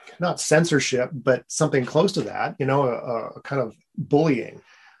not censorship, but something close to that, a kind of bullying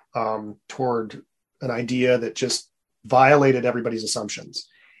toward an idea that just violated everybody's assumptions.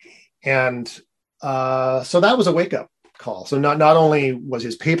 And so that was a wake-up call. So not only was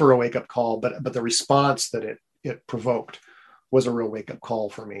his paper a wake-up call, but the response that it provoked was a real wake-up call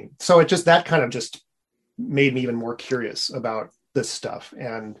for me. So that kind of just made me even more curious about this stuff.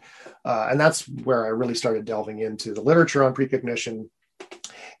 And that's where I really started delving into the literature on precognition.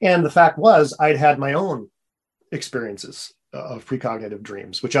 And the fact was, I'd had my own experiences of precognitive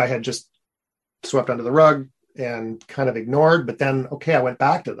dreams, which I had just swept under the rug and kind of ignored. But then, I went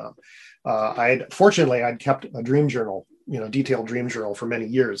back to them. I'd kept a dream journal, detailed dream journal for many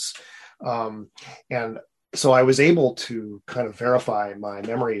years. And so I was able to kind of verify my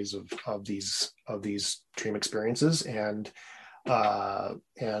memories of these dream experiences. And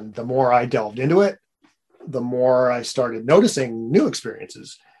the more I delved into it, the more I started noticing new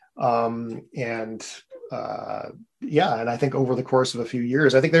experiences. And I think over the course of a few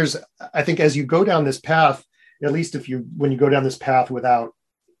years, I think as you go down this path, at least when you go down this path without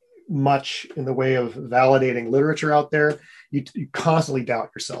much in the way of validating literature out there, you constantly doubt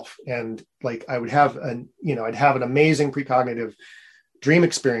yourself. And like I'd have an amazing precognitive dream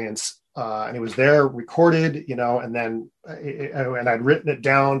experience, and it was there recorded, and then I'd written it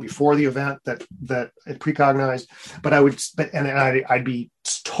down before the event that it precognized, but I'd be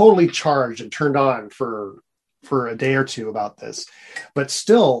totally charged and turned on for a day or two about this, but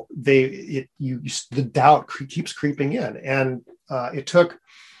still the doubt keeps creeping in. And it took,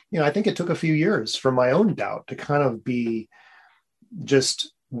 I think it took a few years for my own doubt to kind of be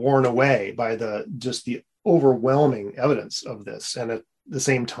just worn away by the overwhelming evidence of this. And at the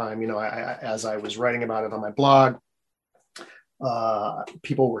same time, as I was writing about it on my blog,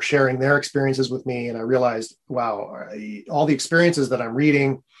 people were sharing their experiences with me, and I realized, wow, all the experiences that I'm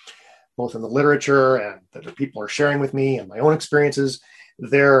reading, both in the literature and that people are sharing with me and my own experiences,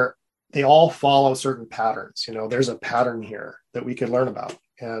 they all follow certain patterns. There's a pattern here that we could learn about.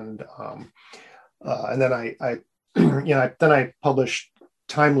 And then I published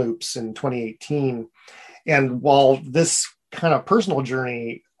Time Loops in 2018. And while this kind of personal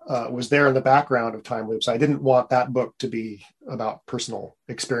journey was there in the background of Time Loops, I didn't want that book to be about personal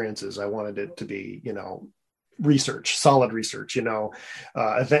experiences. I wanted it to be, research, solid research,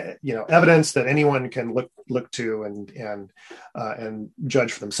 evidence that anyone can look to and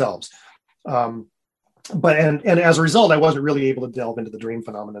judge for themselves. But as a result, I wasn't really able to delve into the dream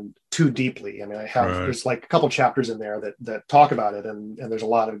phenomenon too deeply. I mean, there's like a couple chapters in there that talk about it, and there's a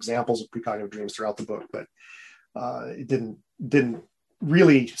lot of examples of precognitive dreams throughout the book, but it didn't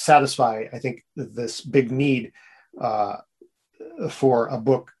really satisfy, I think, this big need for a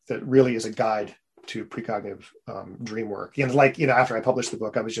book that really is a guide to precognitive dream work. And after I published the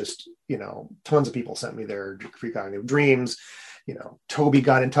book, I was just, tons of people sent me their precognitive dreams, Toby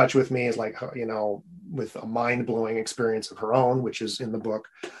got in touch with me, is like, with a mind-blowing experience of her own, which is in the book.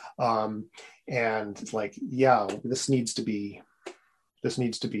 And it's like, yeah, there needs to be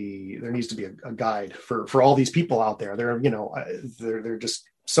a guide for all these people out there. There are just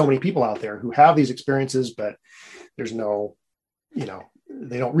so many people out there who have these experiences, but there's no,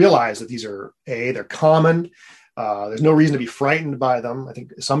 they don't realize that these are they're common. There's no reason to be frightened by them. I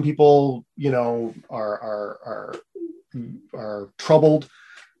think some people, are troubled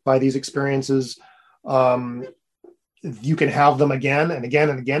by these experiences. You can have them again and again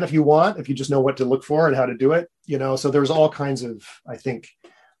and again if you want, if you just know what to look for and how to do it. So there's all kinds of, I think,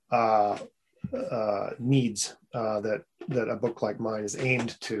 needs that a book like mine is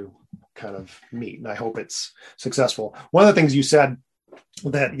aimed to kind of meet, and I hope it's successful. One of the things you said,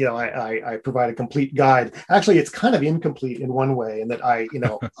 that I provide a complete guide. Actually, it's kind of incomplete in one way, in that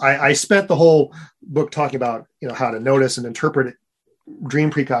I spent the whole book talking about how to notice and interpret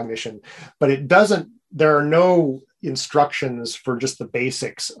dream precognition, but there are no instructions for just the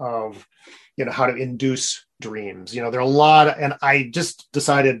basics of how to induce dreams. There are a lot, and I just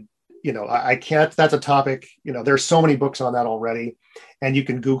decided I can't. That's a topic. There's so many books on that already, and you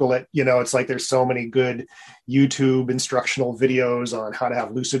can Google it. It's like there's so many good YouTube instructional videos on how to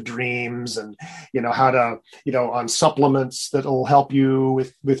have lucid dreams, and how to on supplements that'll help you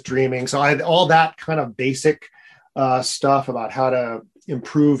with dreaming. So all that kind of basic stuff about how to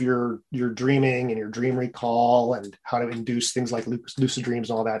improve your dreaming and your dream recall, and how to induce things like lucid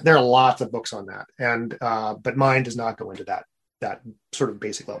dreams and all that. There are lots of books on that, and but mine does not go into that sort of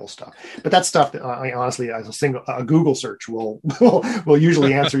basic level stuff. But that stuff that honestly, a Google search will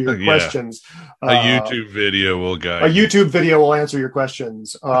usually answer your questions. A YouTube video will guide. A YouTube video will answer your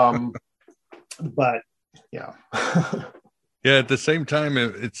questions. But yeah. Yeah. At the same time,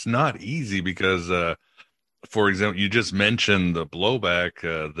 it's not easy because, for example, you just mentioned the blowback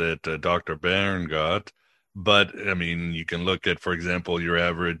that Dr. Byrne got, but I mean, you can look at, for example, your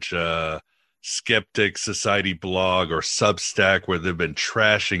average Skeptic Society blog or Substack, where they've been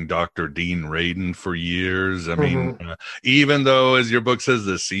trashing Dr. Dean Radin for years. I mean, even though, as your book says,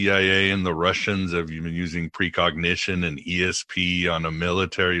 the CIA and the Russians have been using precognition and ESP on a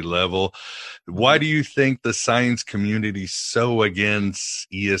military level, why do you think the science community is so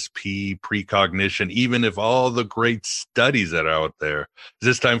against ESP precognition, even if all the great studies that are out there? Is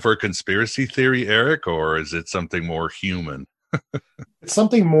this time for a conspiracy theory, Eric, or is it something more human? It's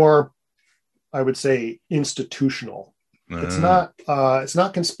something more, I would say, institutional. It's not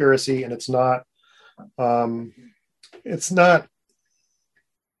conspiracy, and it's not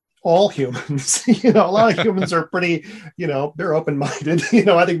all humans. A lot of humans are pretty, they're open-minded.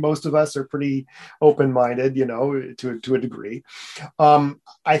 I think most of us are pretty open-minded, to a degree.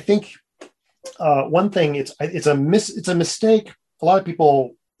 I think one thing, it's a mistake. A lot of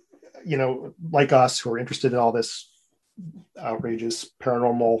people, like us, who are interested in all this outrageous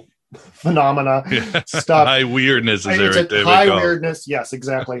paranormal phenomena stuff, high weirdness, weirdness, yes,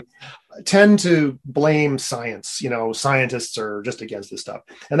 exactly, tend to blame science. Scientists are just against this stuff,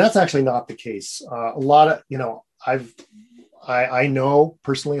 and that's actually not the case. A lot of I know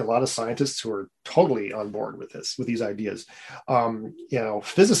personally a lot of scientists who are totally on board with these ideas.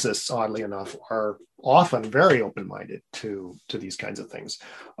 Physicists, oddly enough, are often very open-minded to these kinds of things.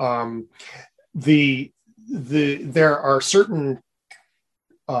 There are certain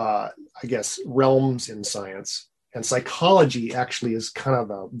I guess realms in science, and psychology actually is kind of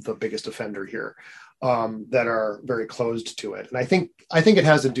the biggest offender here, that are very closed to it. And I think it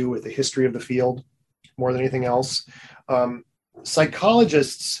has to do with the history of the field more than anything else.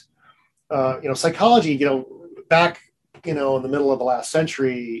 Psychologists, psychology, back, in the middle of the last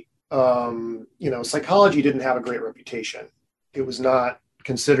century, psychology didn't have a great reputation. It was not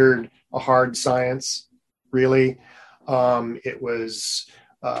considered a hard science, really. It was,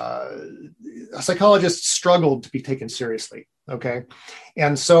 psychologists struggled to be taken seriously. Okay.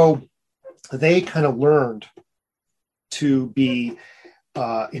 And so they kind of learned to be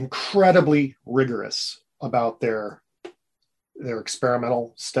incredibly rigorous about their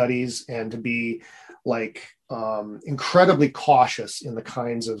experimental studies, and to be incredibly cautious in the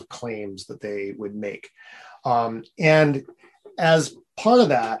kinds of claims that they would make. And as part of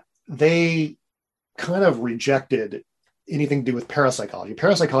that, they kind of rejected anything to do with parapsychology.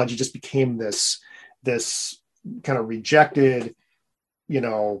 Parapsychology just became this kind of rejected,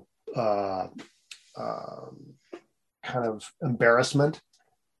 kind of embarrassment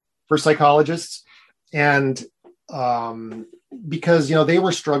for psychologists. And because, they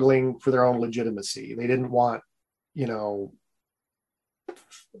were struggling for their own legitimacy. They didn't want,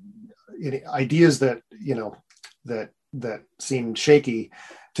 any ideas that, that that seemed shaky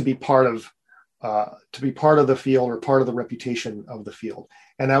to be part of the field or part of the reputation of the field.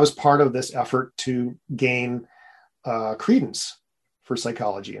 And that was part of this effort to gain credence for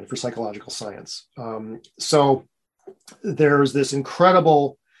psychology and for psychological science. So there's this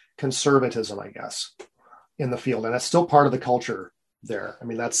incredible conservatism, I guess, in the field, and that's still part of the culture there. I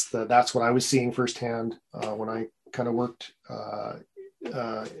mean, that's what I was seeing firsthand when I kind of worked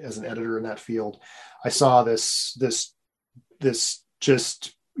as an editor in that field. I saw this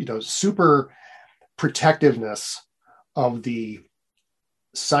just, super protectiveness of the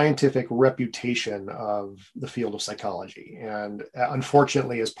scientific reputation of the field of psychology. And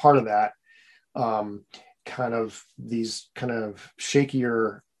unfortunately, as part of that, kind of these kind of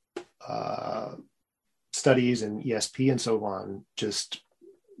shakier studies in ESP and so on just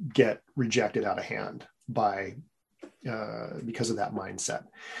get rejected out of hand by because of that mindset.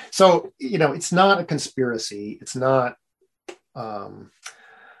 So, it's not a conspiracy. It's not,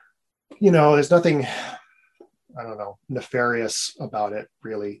 there's nothing, I don't know, nefarious about it,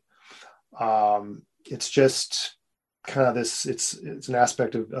 really. It's just kind of this. It's an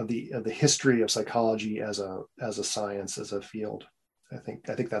aspect of the history of psychology as a science, as a field. I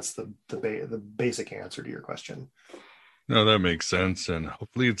think that's the basic answer to your question. No, that makes sense, and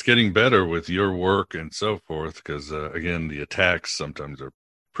hopefully it's getting better with your work and so forth. Because again, the attacks sometimes are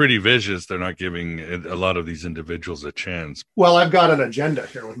pretty vicious. They're not giving a lot of these individuals a chance. Well, I've got an agenda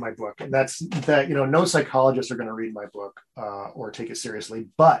here with my book, and that's that, no psychologists are going to read my book or take it seriously.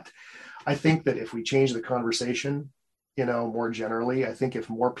 But I think that if we change the conversation, more generally, I think if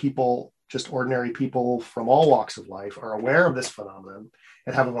more people, just ordinary people from all walks of life, are aware of this phenomenon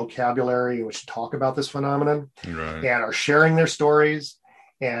and have a vocabulary in which to talk about this phenomenon, right, and are sharing their stories,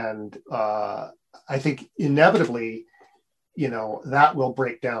 and I think inevitably, that will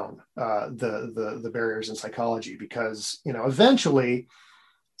break down the barriers in psychology, because eventually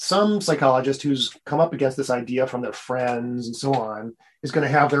some psychologist who's come up against this idea from their friends and so on is going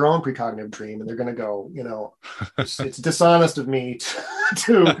to have their own precognitive dream, and they're going to go, it's dishonest of me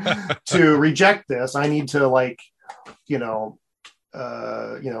to reject this. I need to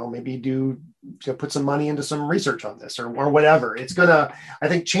maybe put some money into some research on this or whatever. It's gonna, I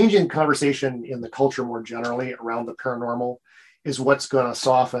think, changing conversation in the culture more generally around the paranormal is what's going to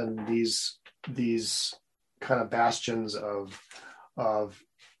soften these kind of bastions of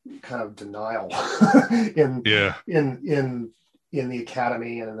kind of denial in the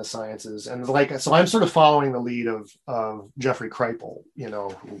academy and in the sciences. And so I'm sort of following the lead of Jeffrey Kripal,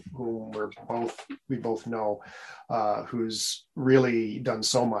 whom we both know, who's really done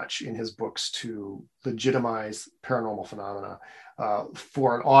so much in his books to legitimize paranormal phenomena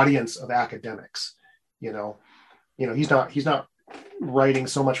for an audience of academics. He's not writing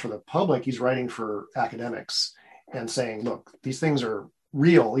so much for the public. He's writing for academics and saying, look, these things are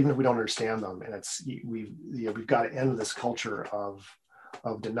real, even if we don't understand them. And we've got to end this culture of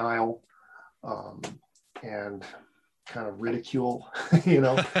denial and kind of ridicule,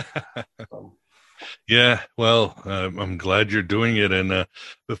 Yeah, well, I'm glad you're doing it. And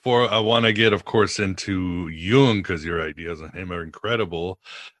before I want to get, of course, into Jung, because your ideas on him are incredible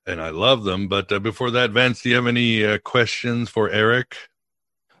and I love them. But before that, Vance, do you have any questions for Eric?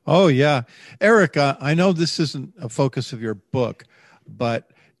 Oh, yeah. Eric, I know this isn't a focus of your book,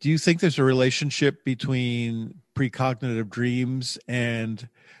 but do you think there's a relationship between precognitive dreams and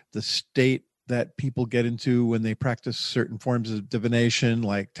the state that people get into when they practice certain forms of divination,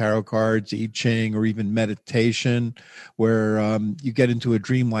 like tarot cards, I Ching, or even meditation, where you get into a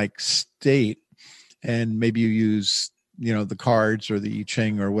dreamlike state, and maybe you use, the cards or the I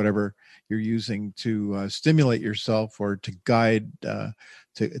Ching or whatever you're using to stimulate yourself or to guide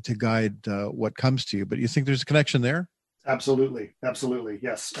what comes to you. But you think there's a connection there? Absolutely,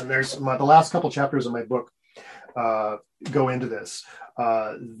 yes. And there's the last couple chapters of my book go into this.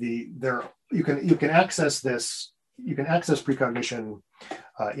 You can access this. You can access precognition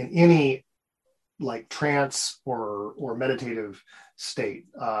in any trance or meditative state.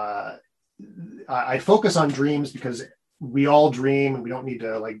 I focus on dreams because we all dream, and we don't need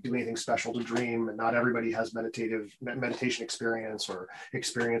to do anything special to dream. And not everybody has meditation experience or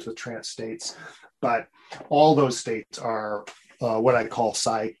experience with trance states, but all those states are what I call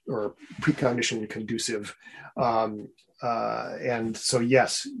psi or precognition conducive. And so,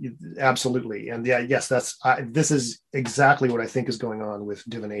 yes, absolutely. And yes, this is exactly what I think is going on with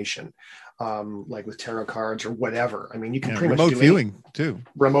divination, like with tarot cards or whatever. I mean, you can pretty much do viewing too.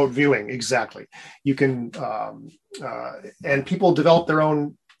 Remote viewing, exactly. You can, and people develop their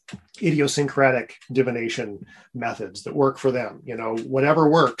own idiosyncratic divination methods that work for them. Whatever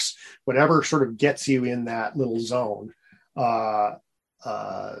works, whatever sort of gets you in that little zone, uh,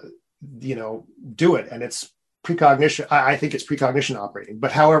 do it. And it's precognition. I think it's precognition operating,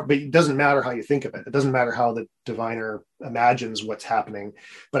 but it doesn't matter how you think of it. It doesn't matter how the diviner imagines what's happening.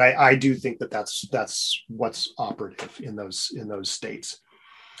 But I do think that that's what's operative in those states.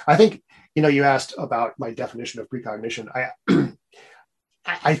 I think, you asked about my definition of precognition.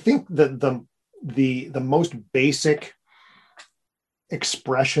 I think that the most basic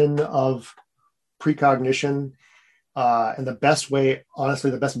expression of precognition, and the best way, honestly,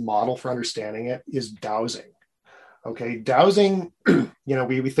 the best model for understanding it is dowsing. Okay, dowsing,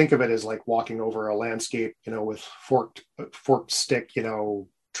 we think of it as like walking over a landscape, with forked stick,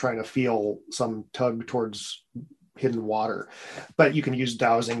 trying to feel some tug towards hidden water. But you can use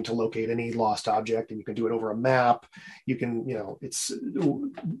dowsing to locate any lost object, and you can do it over a map. You can,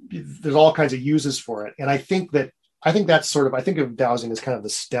 there's all kinds of uses for it. And I think that's I think of dowsing as kind of the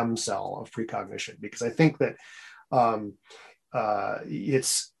stem cell of precognition, because I think that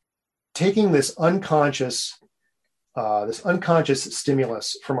it's taking this unconscious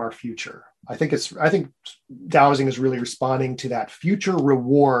stimulus from our future. I think dowsing is really responding to that future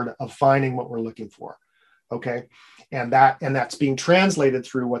reward of finding what we're looking for. Okay. And that's being translated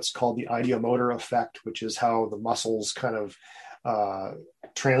through what's called the ideomotor effect, which is how the muscles kind of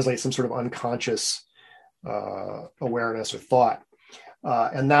translate some sort of unconscious awareness or thought.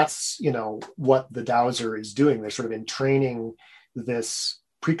 And that's, what the dowser is doing. They're sort of entraining this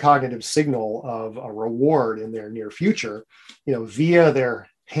precognitive signal of a reward in their near future, via their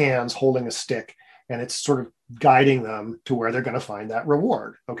hands holding a stick, and it's sort of guiding them to where they're going to find that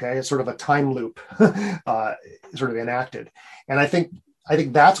reward. Okay. It's sort of a time loop, sort of enacted. And I think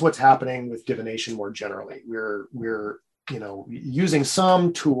that's what's happening with divination more generally. We're using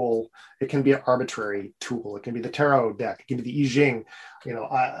some tool. It can be an arbitrary tool. It can be the tarot deck. It can be the I Ching.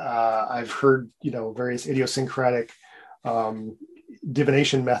 I've heard, various idiosyncratic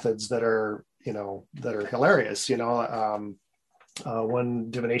divination methods that are hilarious. One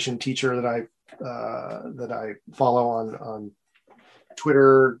divination teacher that I follow on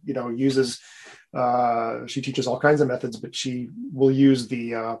Twitter, uses, she teaches all kinds of methods, but she will use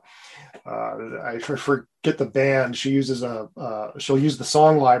I forget the band. She'll use the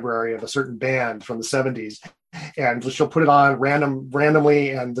song library of a certain band from the 70s, and she'll put it on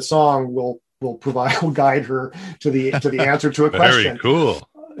randomly, and the song will guide her to the answer to a question. Very cool.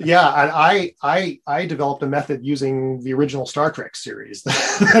 Yeah, and I developed a method using the original Star Trek series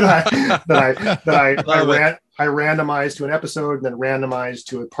that I randomized to an episode, and then randomized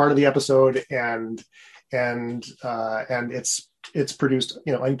to a part of the episode, and it's produced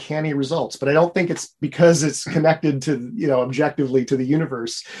uncanny results. But I don't think it's because it's connected to objectively to the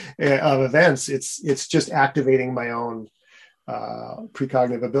universe of events. It's just activating my own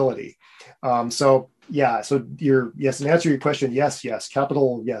precognitive ability. So in answer to your question, yes,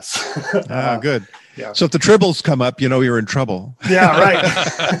 capital yes. Good. Yeah. So if the tribbles come up, you're in trouble. Yeah,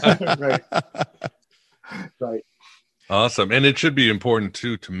 right. Right. Awesome. And it should be important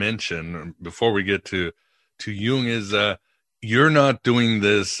too to mention before we get to Jung is you're not doing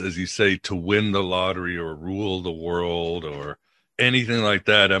this, as you say, to win the lottery or rule the world or anything like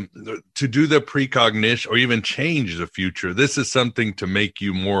that. To do the precognition or even change the future, this is something to make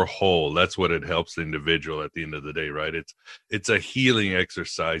you more whole. That's what it helps the individual at the end of the day, right? It's a healing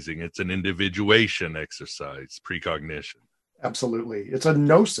exercising. It's an individuation exercise, precognition. Absolutely. It's a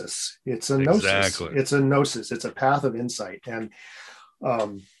gnosis. It's a gnosis. Exactly. It's a gnosis. It's a path of insight. And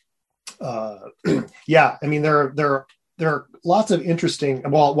there are lots of interesting,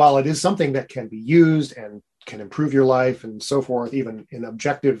 while it is something that can be used and can improve your life and so forth, even in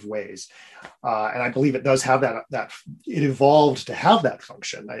objective ways. And I believe it does have that it evolved to have that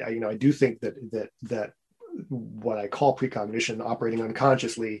function. I do think that what I call precognition, operating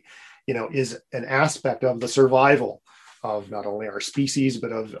unconsciously, is an aspect of the survival of not only our species,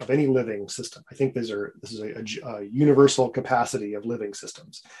 but of any living system. I think this is a universal capacity of living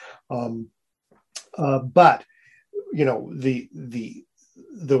systems. But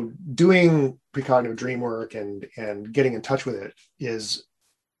the doing precognitive dream work and getting in touch with it is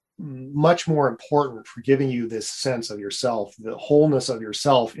much more important for giving you this sense of yourself, the wholeness of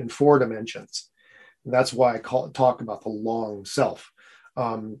yourself in 4 dimensions. And that's why I talk about the long self.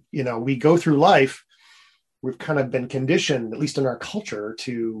 We go through life, we've kind of been conditioned, at least in our culture,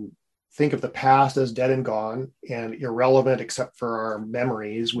 to think of the past as dead and gone and irrelevant except for our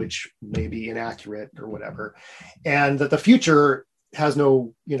memories, which may be inaccurate or whatever. And that the future has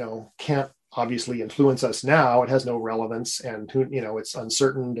no, can't obviously influence us now. It has no relevance, and it's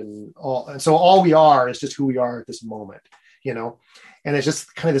uncertain and all. And so all we are is just who we are at this moment, and it's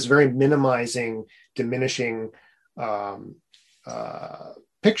just kind of this very minimizing, diminishing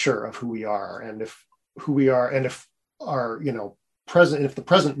picture of who we are, and if our, present, if the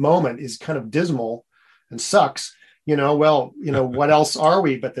present moment is kind of dismal and sucks, what else are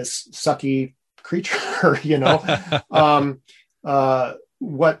we but this sucky creature? What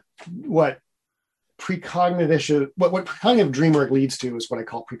precognitive dream work leads to is what I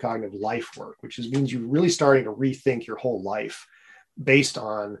call precognitive life work, which means you're really starting to rethink your whole life based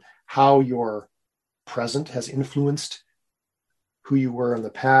on how your present has influenced who you were in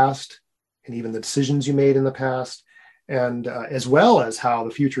the past, and even the decisions you made in the past, and as well as how the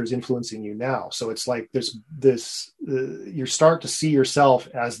future is influencing you now. So it's like you start to see yourself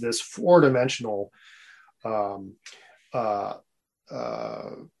as this four-dimensional,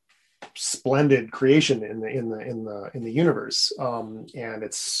 splendid creation in the universe, and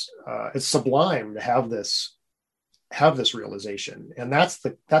it's sublime to have this realization, and that's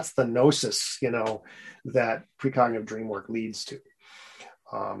the gnosis, that precognitive dream work leads to.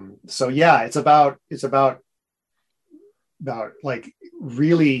 So yeah, it's about like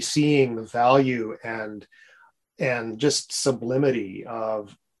really seeing the value and just sublimity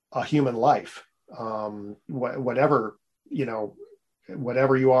of a human life, whatever you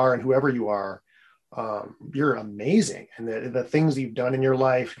are and whoever you are, you're amazing. And the things you've done in your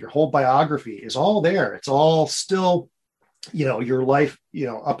life, your whole biography is all there. It's all still, your life,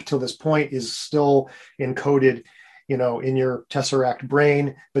 up till this point is still encoded, in your tesseract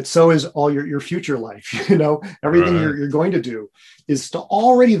brain, but so is all your future life. Everything Right. you're going to do is still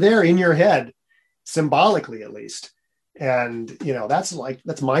already there in your head, symbolically at least. And that's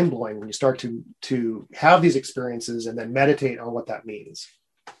mind blowing when you start to have these experiences and then meditate on what that means.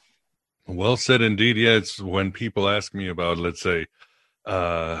 Well said indeed. Yeah, it's when people ask me about, let's say,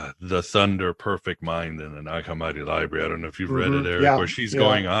 the Thunder Perfect Mind in the Nag Hammadi Library. I don't know if you've read it, Eric, where she's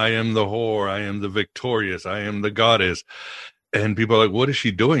going, I am the whore, I am the victorious, I am the goddess. And people are like, what is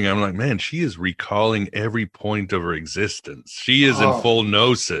she doing? I'm like, man, she is recalling every point of her existence. She is in full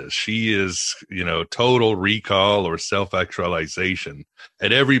gnosis. She is, total recall or self-actualization.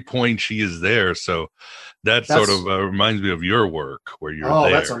 At every point she is there. So that sort of reminds me of your work where you're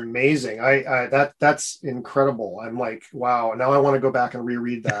there. That's amazing. That's incredible. I'm like, wow. Now I want to go back and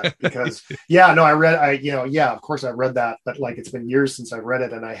reread that because of course I've read that, but like, it's been years since I've read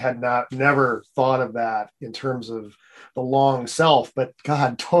it, and I had never thought of that in terms of the long self, but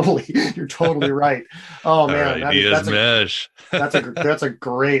God, totally, you're totally right. Oh man, that's a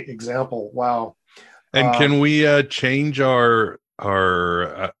great example. Wow. And can we change our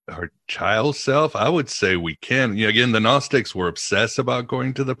child self? I would say we can. Again, the Gnostics were obsessed about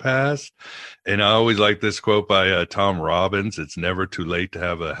going to the past, and I always like this quote by Tom Robbins: "It's never too late to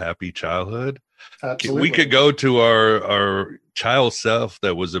have a happy childhood." Absolutely. We could go to our child self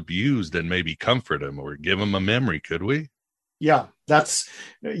that was abused and maybe comfort him or give him a memory, could we? Yeah, that's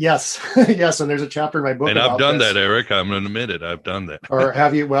yes. Yes. And there's a chapter in my book. And I've done this. that, Eric. I'm going to admit it. I've done that. Or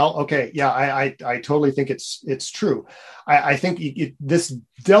have you? Well, okay. Yeah, I totally think it's true. I think this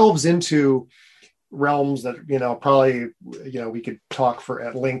delves into realms that, probably, we could talk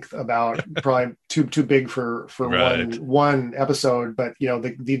at length about, probably too big for Right. one episode, but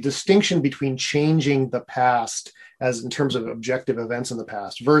the distinction between changing the past as in terms of objective events in the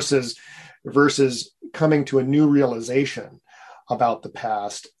past versus coming to a new realization about the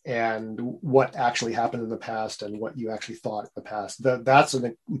past and what actually happened in the past and what you actually thought in the past. That's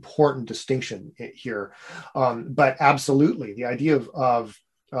an important distinction here. But absolutely, the idea of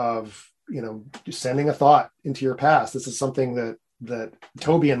sending a thought into your past. This is something that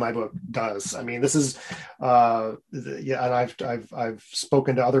Toby in my book does. I mean, this is and I've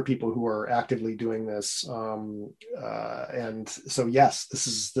spoken to other people who are actively doing this. And so yes, this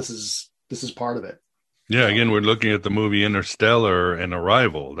is part of it. Yeah, again, we're looking at the movie Interstellar and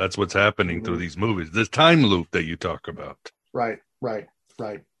Arrival. That's what's happening through these movies. This time loop that you talk about. Right.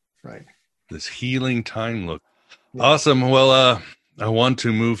 This healing time loop. Yeah. Awesome. Well, I want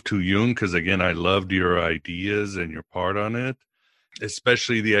to move to Jung because, again, I loved your ideas and your part on it,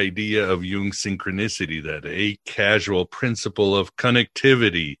 especially the idea of Jung's synchronicity, that a casual principle of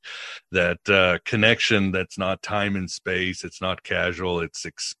connectivity, that connection that's not time and space, it's not casual, it's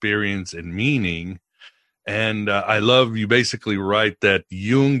experience and meaning. And I love you basically write that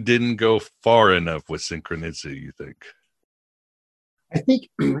Jung didn't go far enough with synchronicity, you think? I think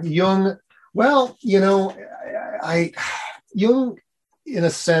Jung, well, Jung, in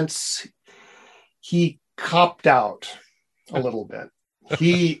a sense, he copped out a little bit.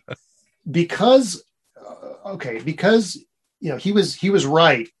 Because he was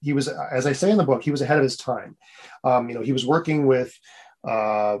right. He was, as I say in the book, he was ahead of his time. He was working with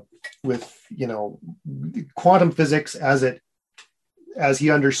with quantum physics as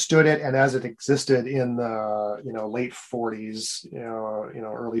he understood it and as it existed in the late 40s,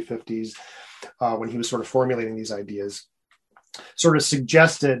 early 50s, when he was sort of formulating these ideas, sort of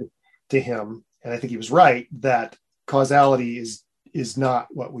suggested to him, and I think he was right, that causality is not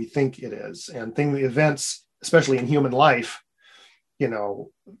what we think it is, and events, especially in human life,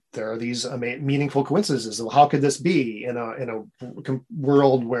 there are these meaningful coincidences. How could this be in a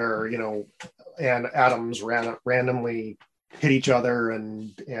world where and atoms randomly hit each other,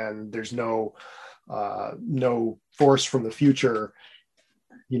 and there's no force from the future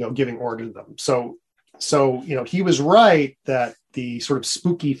giving order to them. So he was right that the sort of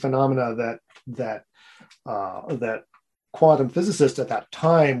spooky phenomena that quantum physicists at that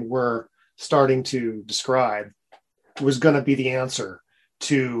time were starting to describe was going to be the answer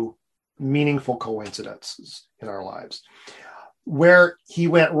to meaningful coincidences in our lives. Where he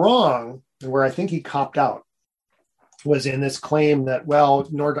went wrong, and where I think he copped out, was in this claim that, well,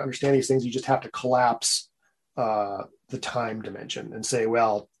 in order to understand these things, you just have to collapse the time dimension and say,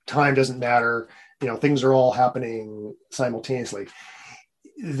 well, time doesn't matter. Things are all happening simultaneously.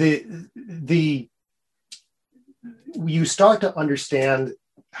 You start to understand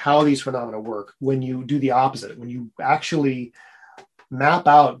how these phenomena work when you do the opposite, when you actually map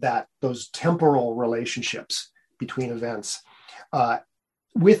out those temporal relationships between events,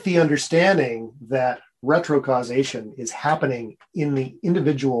 with the understanding that retrocausation is happening in the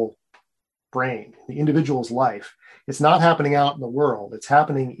individual brain, the individual's life. It's not happening out in the world. It's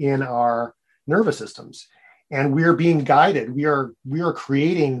happening in our nervous systems. And we're being guided. We are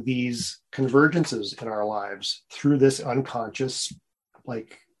creating these convergences in our lives through this unconscious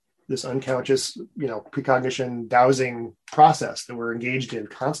precognition dowsing process that we're engaged in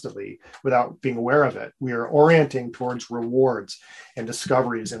constantly without being aware of it. We are orienting towards rewards and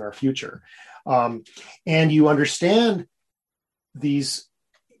discoveries in our future. And you understand these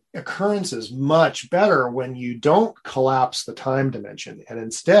occurrences much better when you don't collapse the time dimension and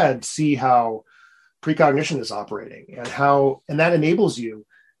instead see how precognition is operating, and that enables you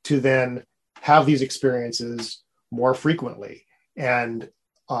to then have these experiences more frequently and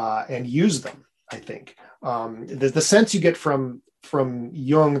use them. I think the sense you get from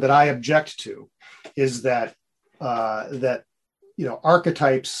Jung that I object to is that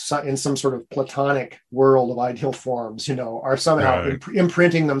archetypes in some sort of Platonic world of ideal forms, are somehow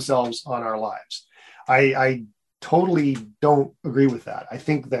imprinting themselves on our lives. I totally don't agree with that. I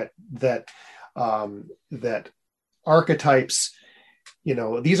think that archetypes,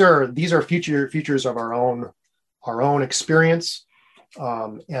 these are features of our own experience,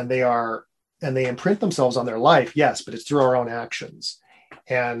 and they imprint themselves on their life. Yes, but it's through our own actions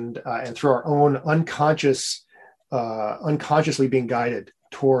and through our own unconsciously being guided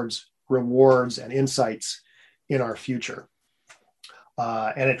towards rewards and insights in our future.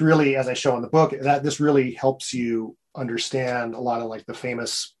 And it really, as I show in the book, this really helps you understand a lot of the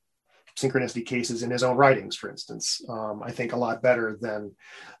famous synchronicity cases in his own writings, for instance. I think a lot better than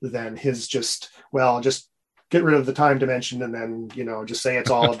his just get rid of the time dimension and then just say it's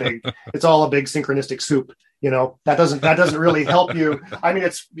all a big synchronistic soup. That doesn't really help you. I mean,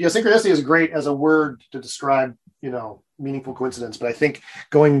 synchronicity is great as a word to describe meaningful coincidence, but I think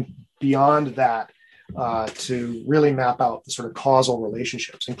going beyond that to really map out the sort of causal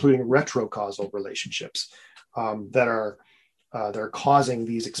relationships, including retrocausal relationships that are causing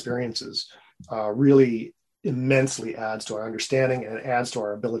these experiences, really immensely adds to our understanding and adds to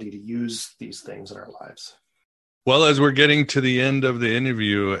our ability to use these things in our lives. Well, as we're getting to the end of the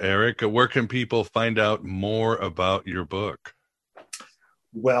interview, Eric, where can people find out more about your book?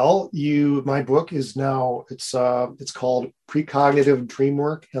 Well, my book is now, it's called Precognitive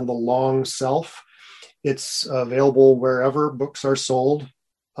Dreamwork and the Long Self. It's available wherever books are sold,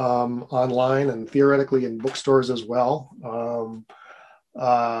 online and theoretically in bookstores as well.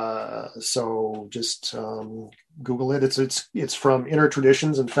 So just Google it. It's from Inner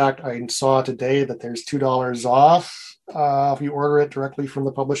Traditions. In fact, I saw today that there's $2 off if you order it directly from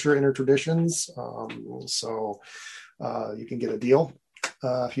the publisher, Inner Traditions. So you can get a deal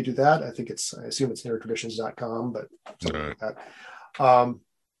if you do that. I assume it's innertraditions.com, but something like that.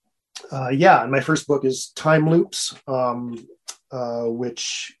 And my first book is Time Loops,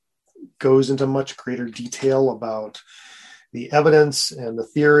 which goes into much greater detail about the evidence and the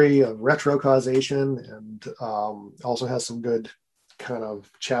theory of retrocausation, and also has some good kind of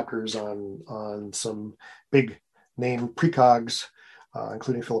chapters on some big name precogs,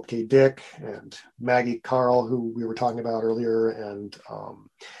 including Philip K. Dick and Maggie Carl, who we were talking about earlier, and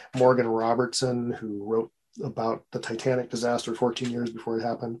Morgan Robertson, who wrote about the Titanic disaster 14 years before it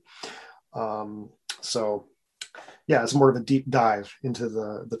happened. So yeah, it's more of a deep dive into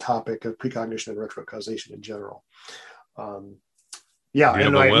the topic of precognition and retrocausation in general. Yeah, do you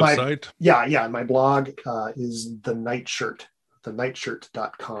and have a my website? My blog is The Nightshirt,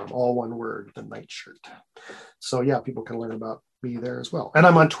 thenightshirt.com, all one word, The Nightshirt. So yeah, people can learn about me there as well. And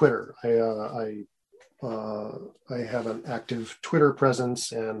I'm on Twitter. I have an active Twitter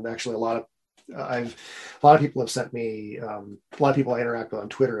presence, and actually a lot of people have sent me, a lot of people I interact with on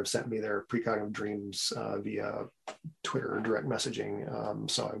Twitter have sent me their precognitive dreams via Twitter direct messaging.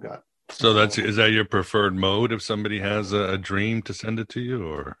 So I've got. So is that your preferred mode if somebody has a dream to send it to you,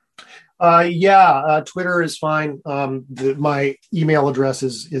 or? Twitter is fine. My email address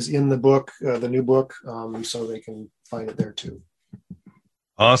is in the book, the new book, so they can find it there too.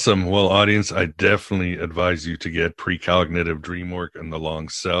 Awesome. Well, audience, I definitely advise you to get Precognitive Dreamwork and the Long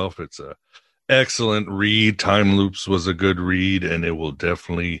Self. It's a excellent read. Time Loops was a good read, and it will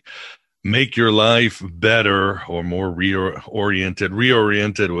definitely make your life better or more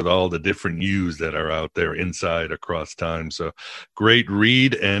reoriented with all the different yous that are out there inside across time. So great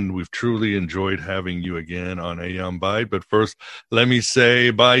read, and we've truly enjoyed having you again on Aeon Byte. But first, let me say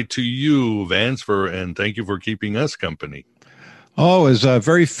bye to you, Vance, and thank you for keeping us company. Oh, it's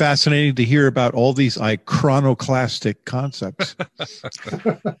very fascinating to hear about all these iconoclastic concepts.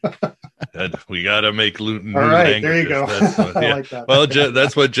 We got to make new languages. There you go. That's what, I like that. Well,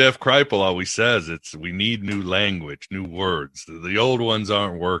 that's what Jeff Kripal always says. We need new language, new words. The old ones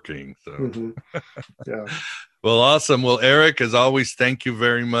aren't working. So, Yeah. Well, awesome. Well, Eric, as always, thank you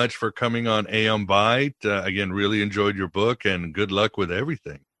very much for coming on Aeon Byte. Again, really enjoyed your book, and good luck with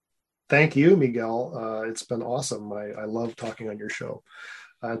everything. Thank you, Miguel. It's been awesome. I love talking on your show.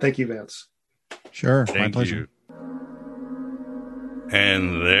 Thank you, Vance. Sure. Thank my pleasure. You.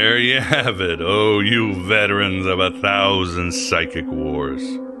 And there you have it. Oh, you veterans of 1,000 psychic wars.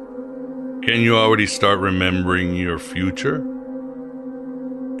 Can you already start remembering your future?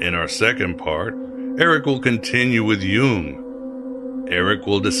 In our second part, Eric will continue with Jung. Eric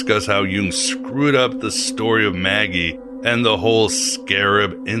will discuss how Jung screwed up the story of Maggie and the whole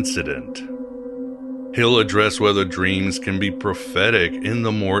scarab incident. He'll address whether dreams can be prophetic in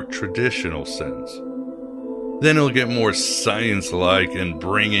the more traditional sense. Then he'll get more science-like and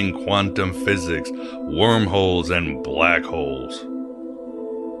bring in quantum physics, wormholes, and black holes.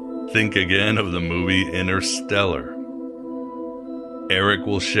 Think again of the movie Interstellar. Eric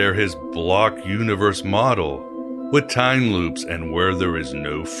will share his block universe model with time loops and where there is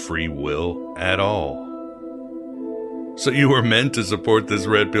no free will at all. So you were meant to support this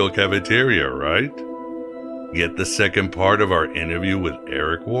Red Pill Cafeteria, right? Get the second part of our interview with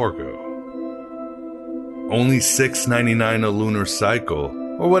Eric Wargo. Only $6.99 a lunar cycle,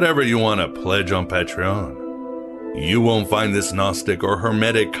 or whatever you want to pledge on Patreon. You won't find this Gnostic or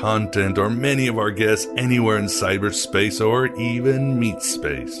Hermetic content or many of our guests anywhere in cyberspace or even meat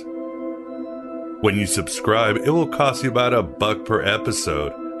space. When you subscribe, it will cost you about $1 per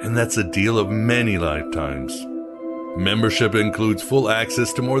episode, and that's a deal of many lifetimes. Membership includes full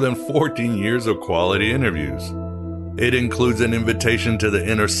access to more than 14 years of quality interviews. It includes an invitation to the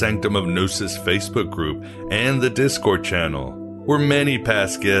Inner Sanctum of Gnosis Facebook group and the Discord channel, where many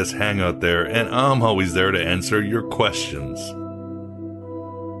past guests hang out there, and I'm always there to answer your questions.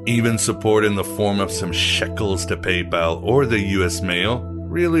 Even support in the form of some shekels to PayPal or the US mail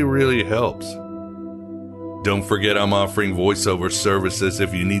really helps. Don't forget I'm offering voiceover services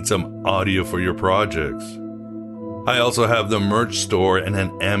if you need some audio for your projects. I also have the merch store and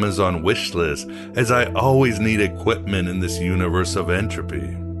an Amazon wish list, as I always need equipment in this universe of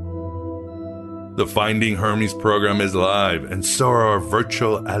entropy. The Finding Hermes program is live, and so are our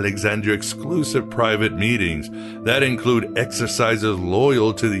virtual Alexandria exclusive private meetings that include exercises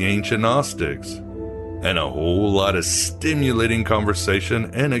loyal to the ancient Gnostics, and a whole lot of stimulating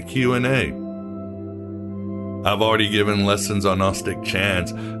conversation and a Q&A. I've already given lessons on Gnostic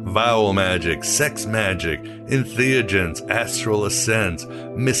chants, vowel magic, sex magic, entheogens, astral ascents,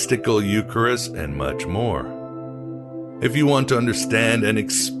 mystical Eucharist, and much more. If you want to understand and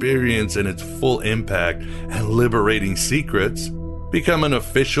experience in its full impact and liberating secrets, become an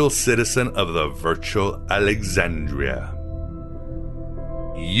official citizen of the virtual Alexandria.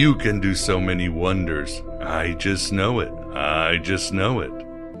 You can do so many wonders. I just know it.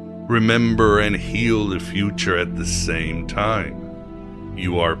 Remember and heal the future at the same time.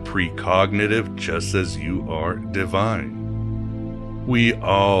 You are precognitive just as you are divine. We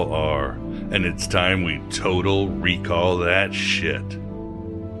all are, and it's time we total recall that shit.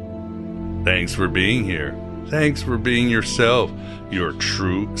 Thanks for being here. Thanks for being yourself, your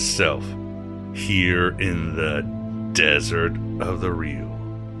true self. here in the desert of the real.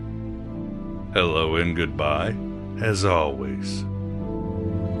 Hello and goodbye, as always.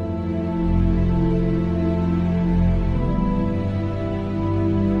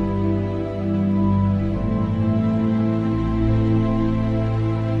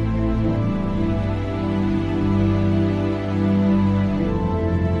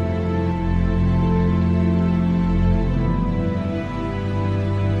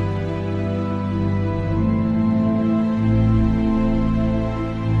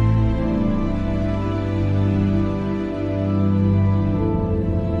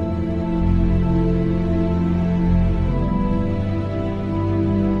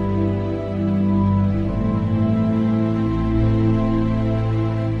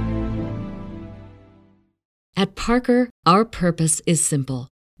 At Parker, our purpose is simple.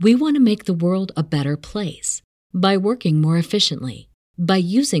 We want to make the world a better place by working more efficiently, by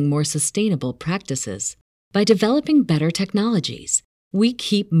using more sustainable practices, by developing better technologies. We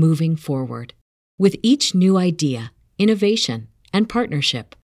keep moving forward. With each new idea, innovation, and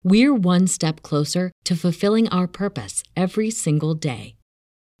partnership, we're one step closer to fulfilling our purpose every single day.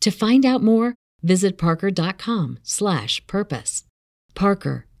 To find out more, visit parker.com/purpose.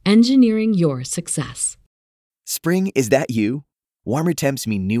 Parker, engineering your success. Spring, is that you? Warmer temps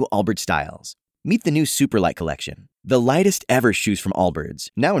mean new Allbirds styles. Meet the new Superlight collection, the lightest ever shoes from Allbirds,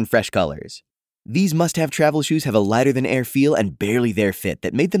 now in fresh colors. These must-have travel shoes have a lighter-than-air feel and barely-there fit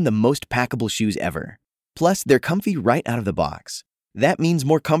that made them the most packable shoes ever. Plus, they're comfy right out of the box. That means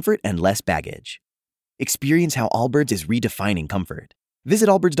more comfort and less baggage. Experience how Allbirds is redefining comfort. Visit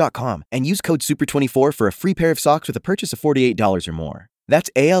allbirds.com and use code SUPER24 for a free pair of socks with a purchase of $48 or more. That's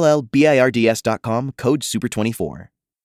ALLBIRDS.com, code SUPER24.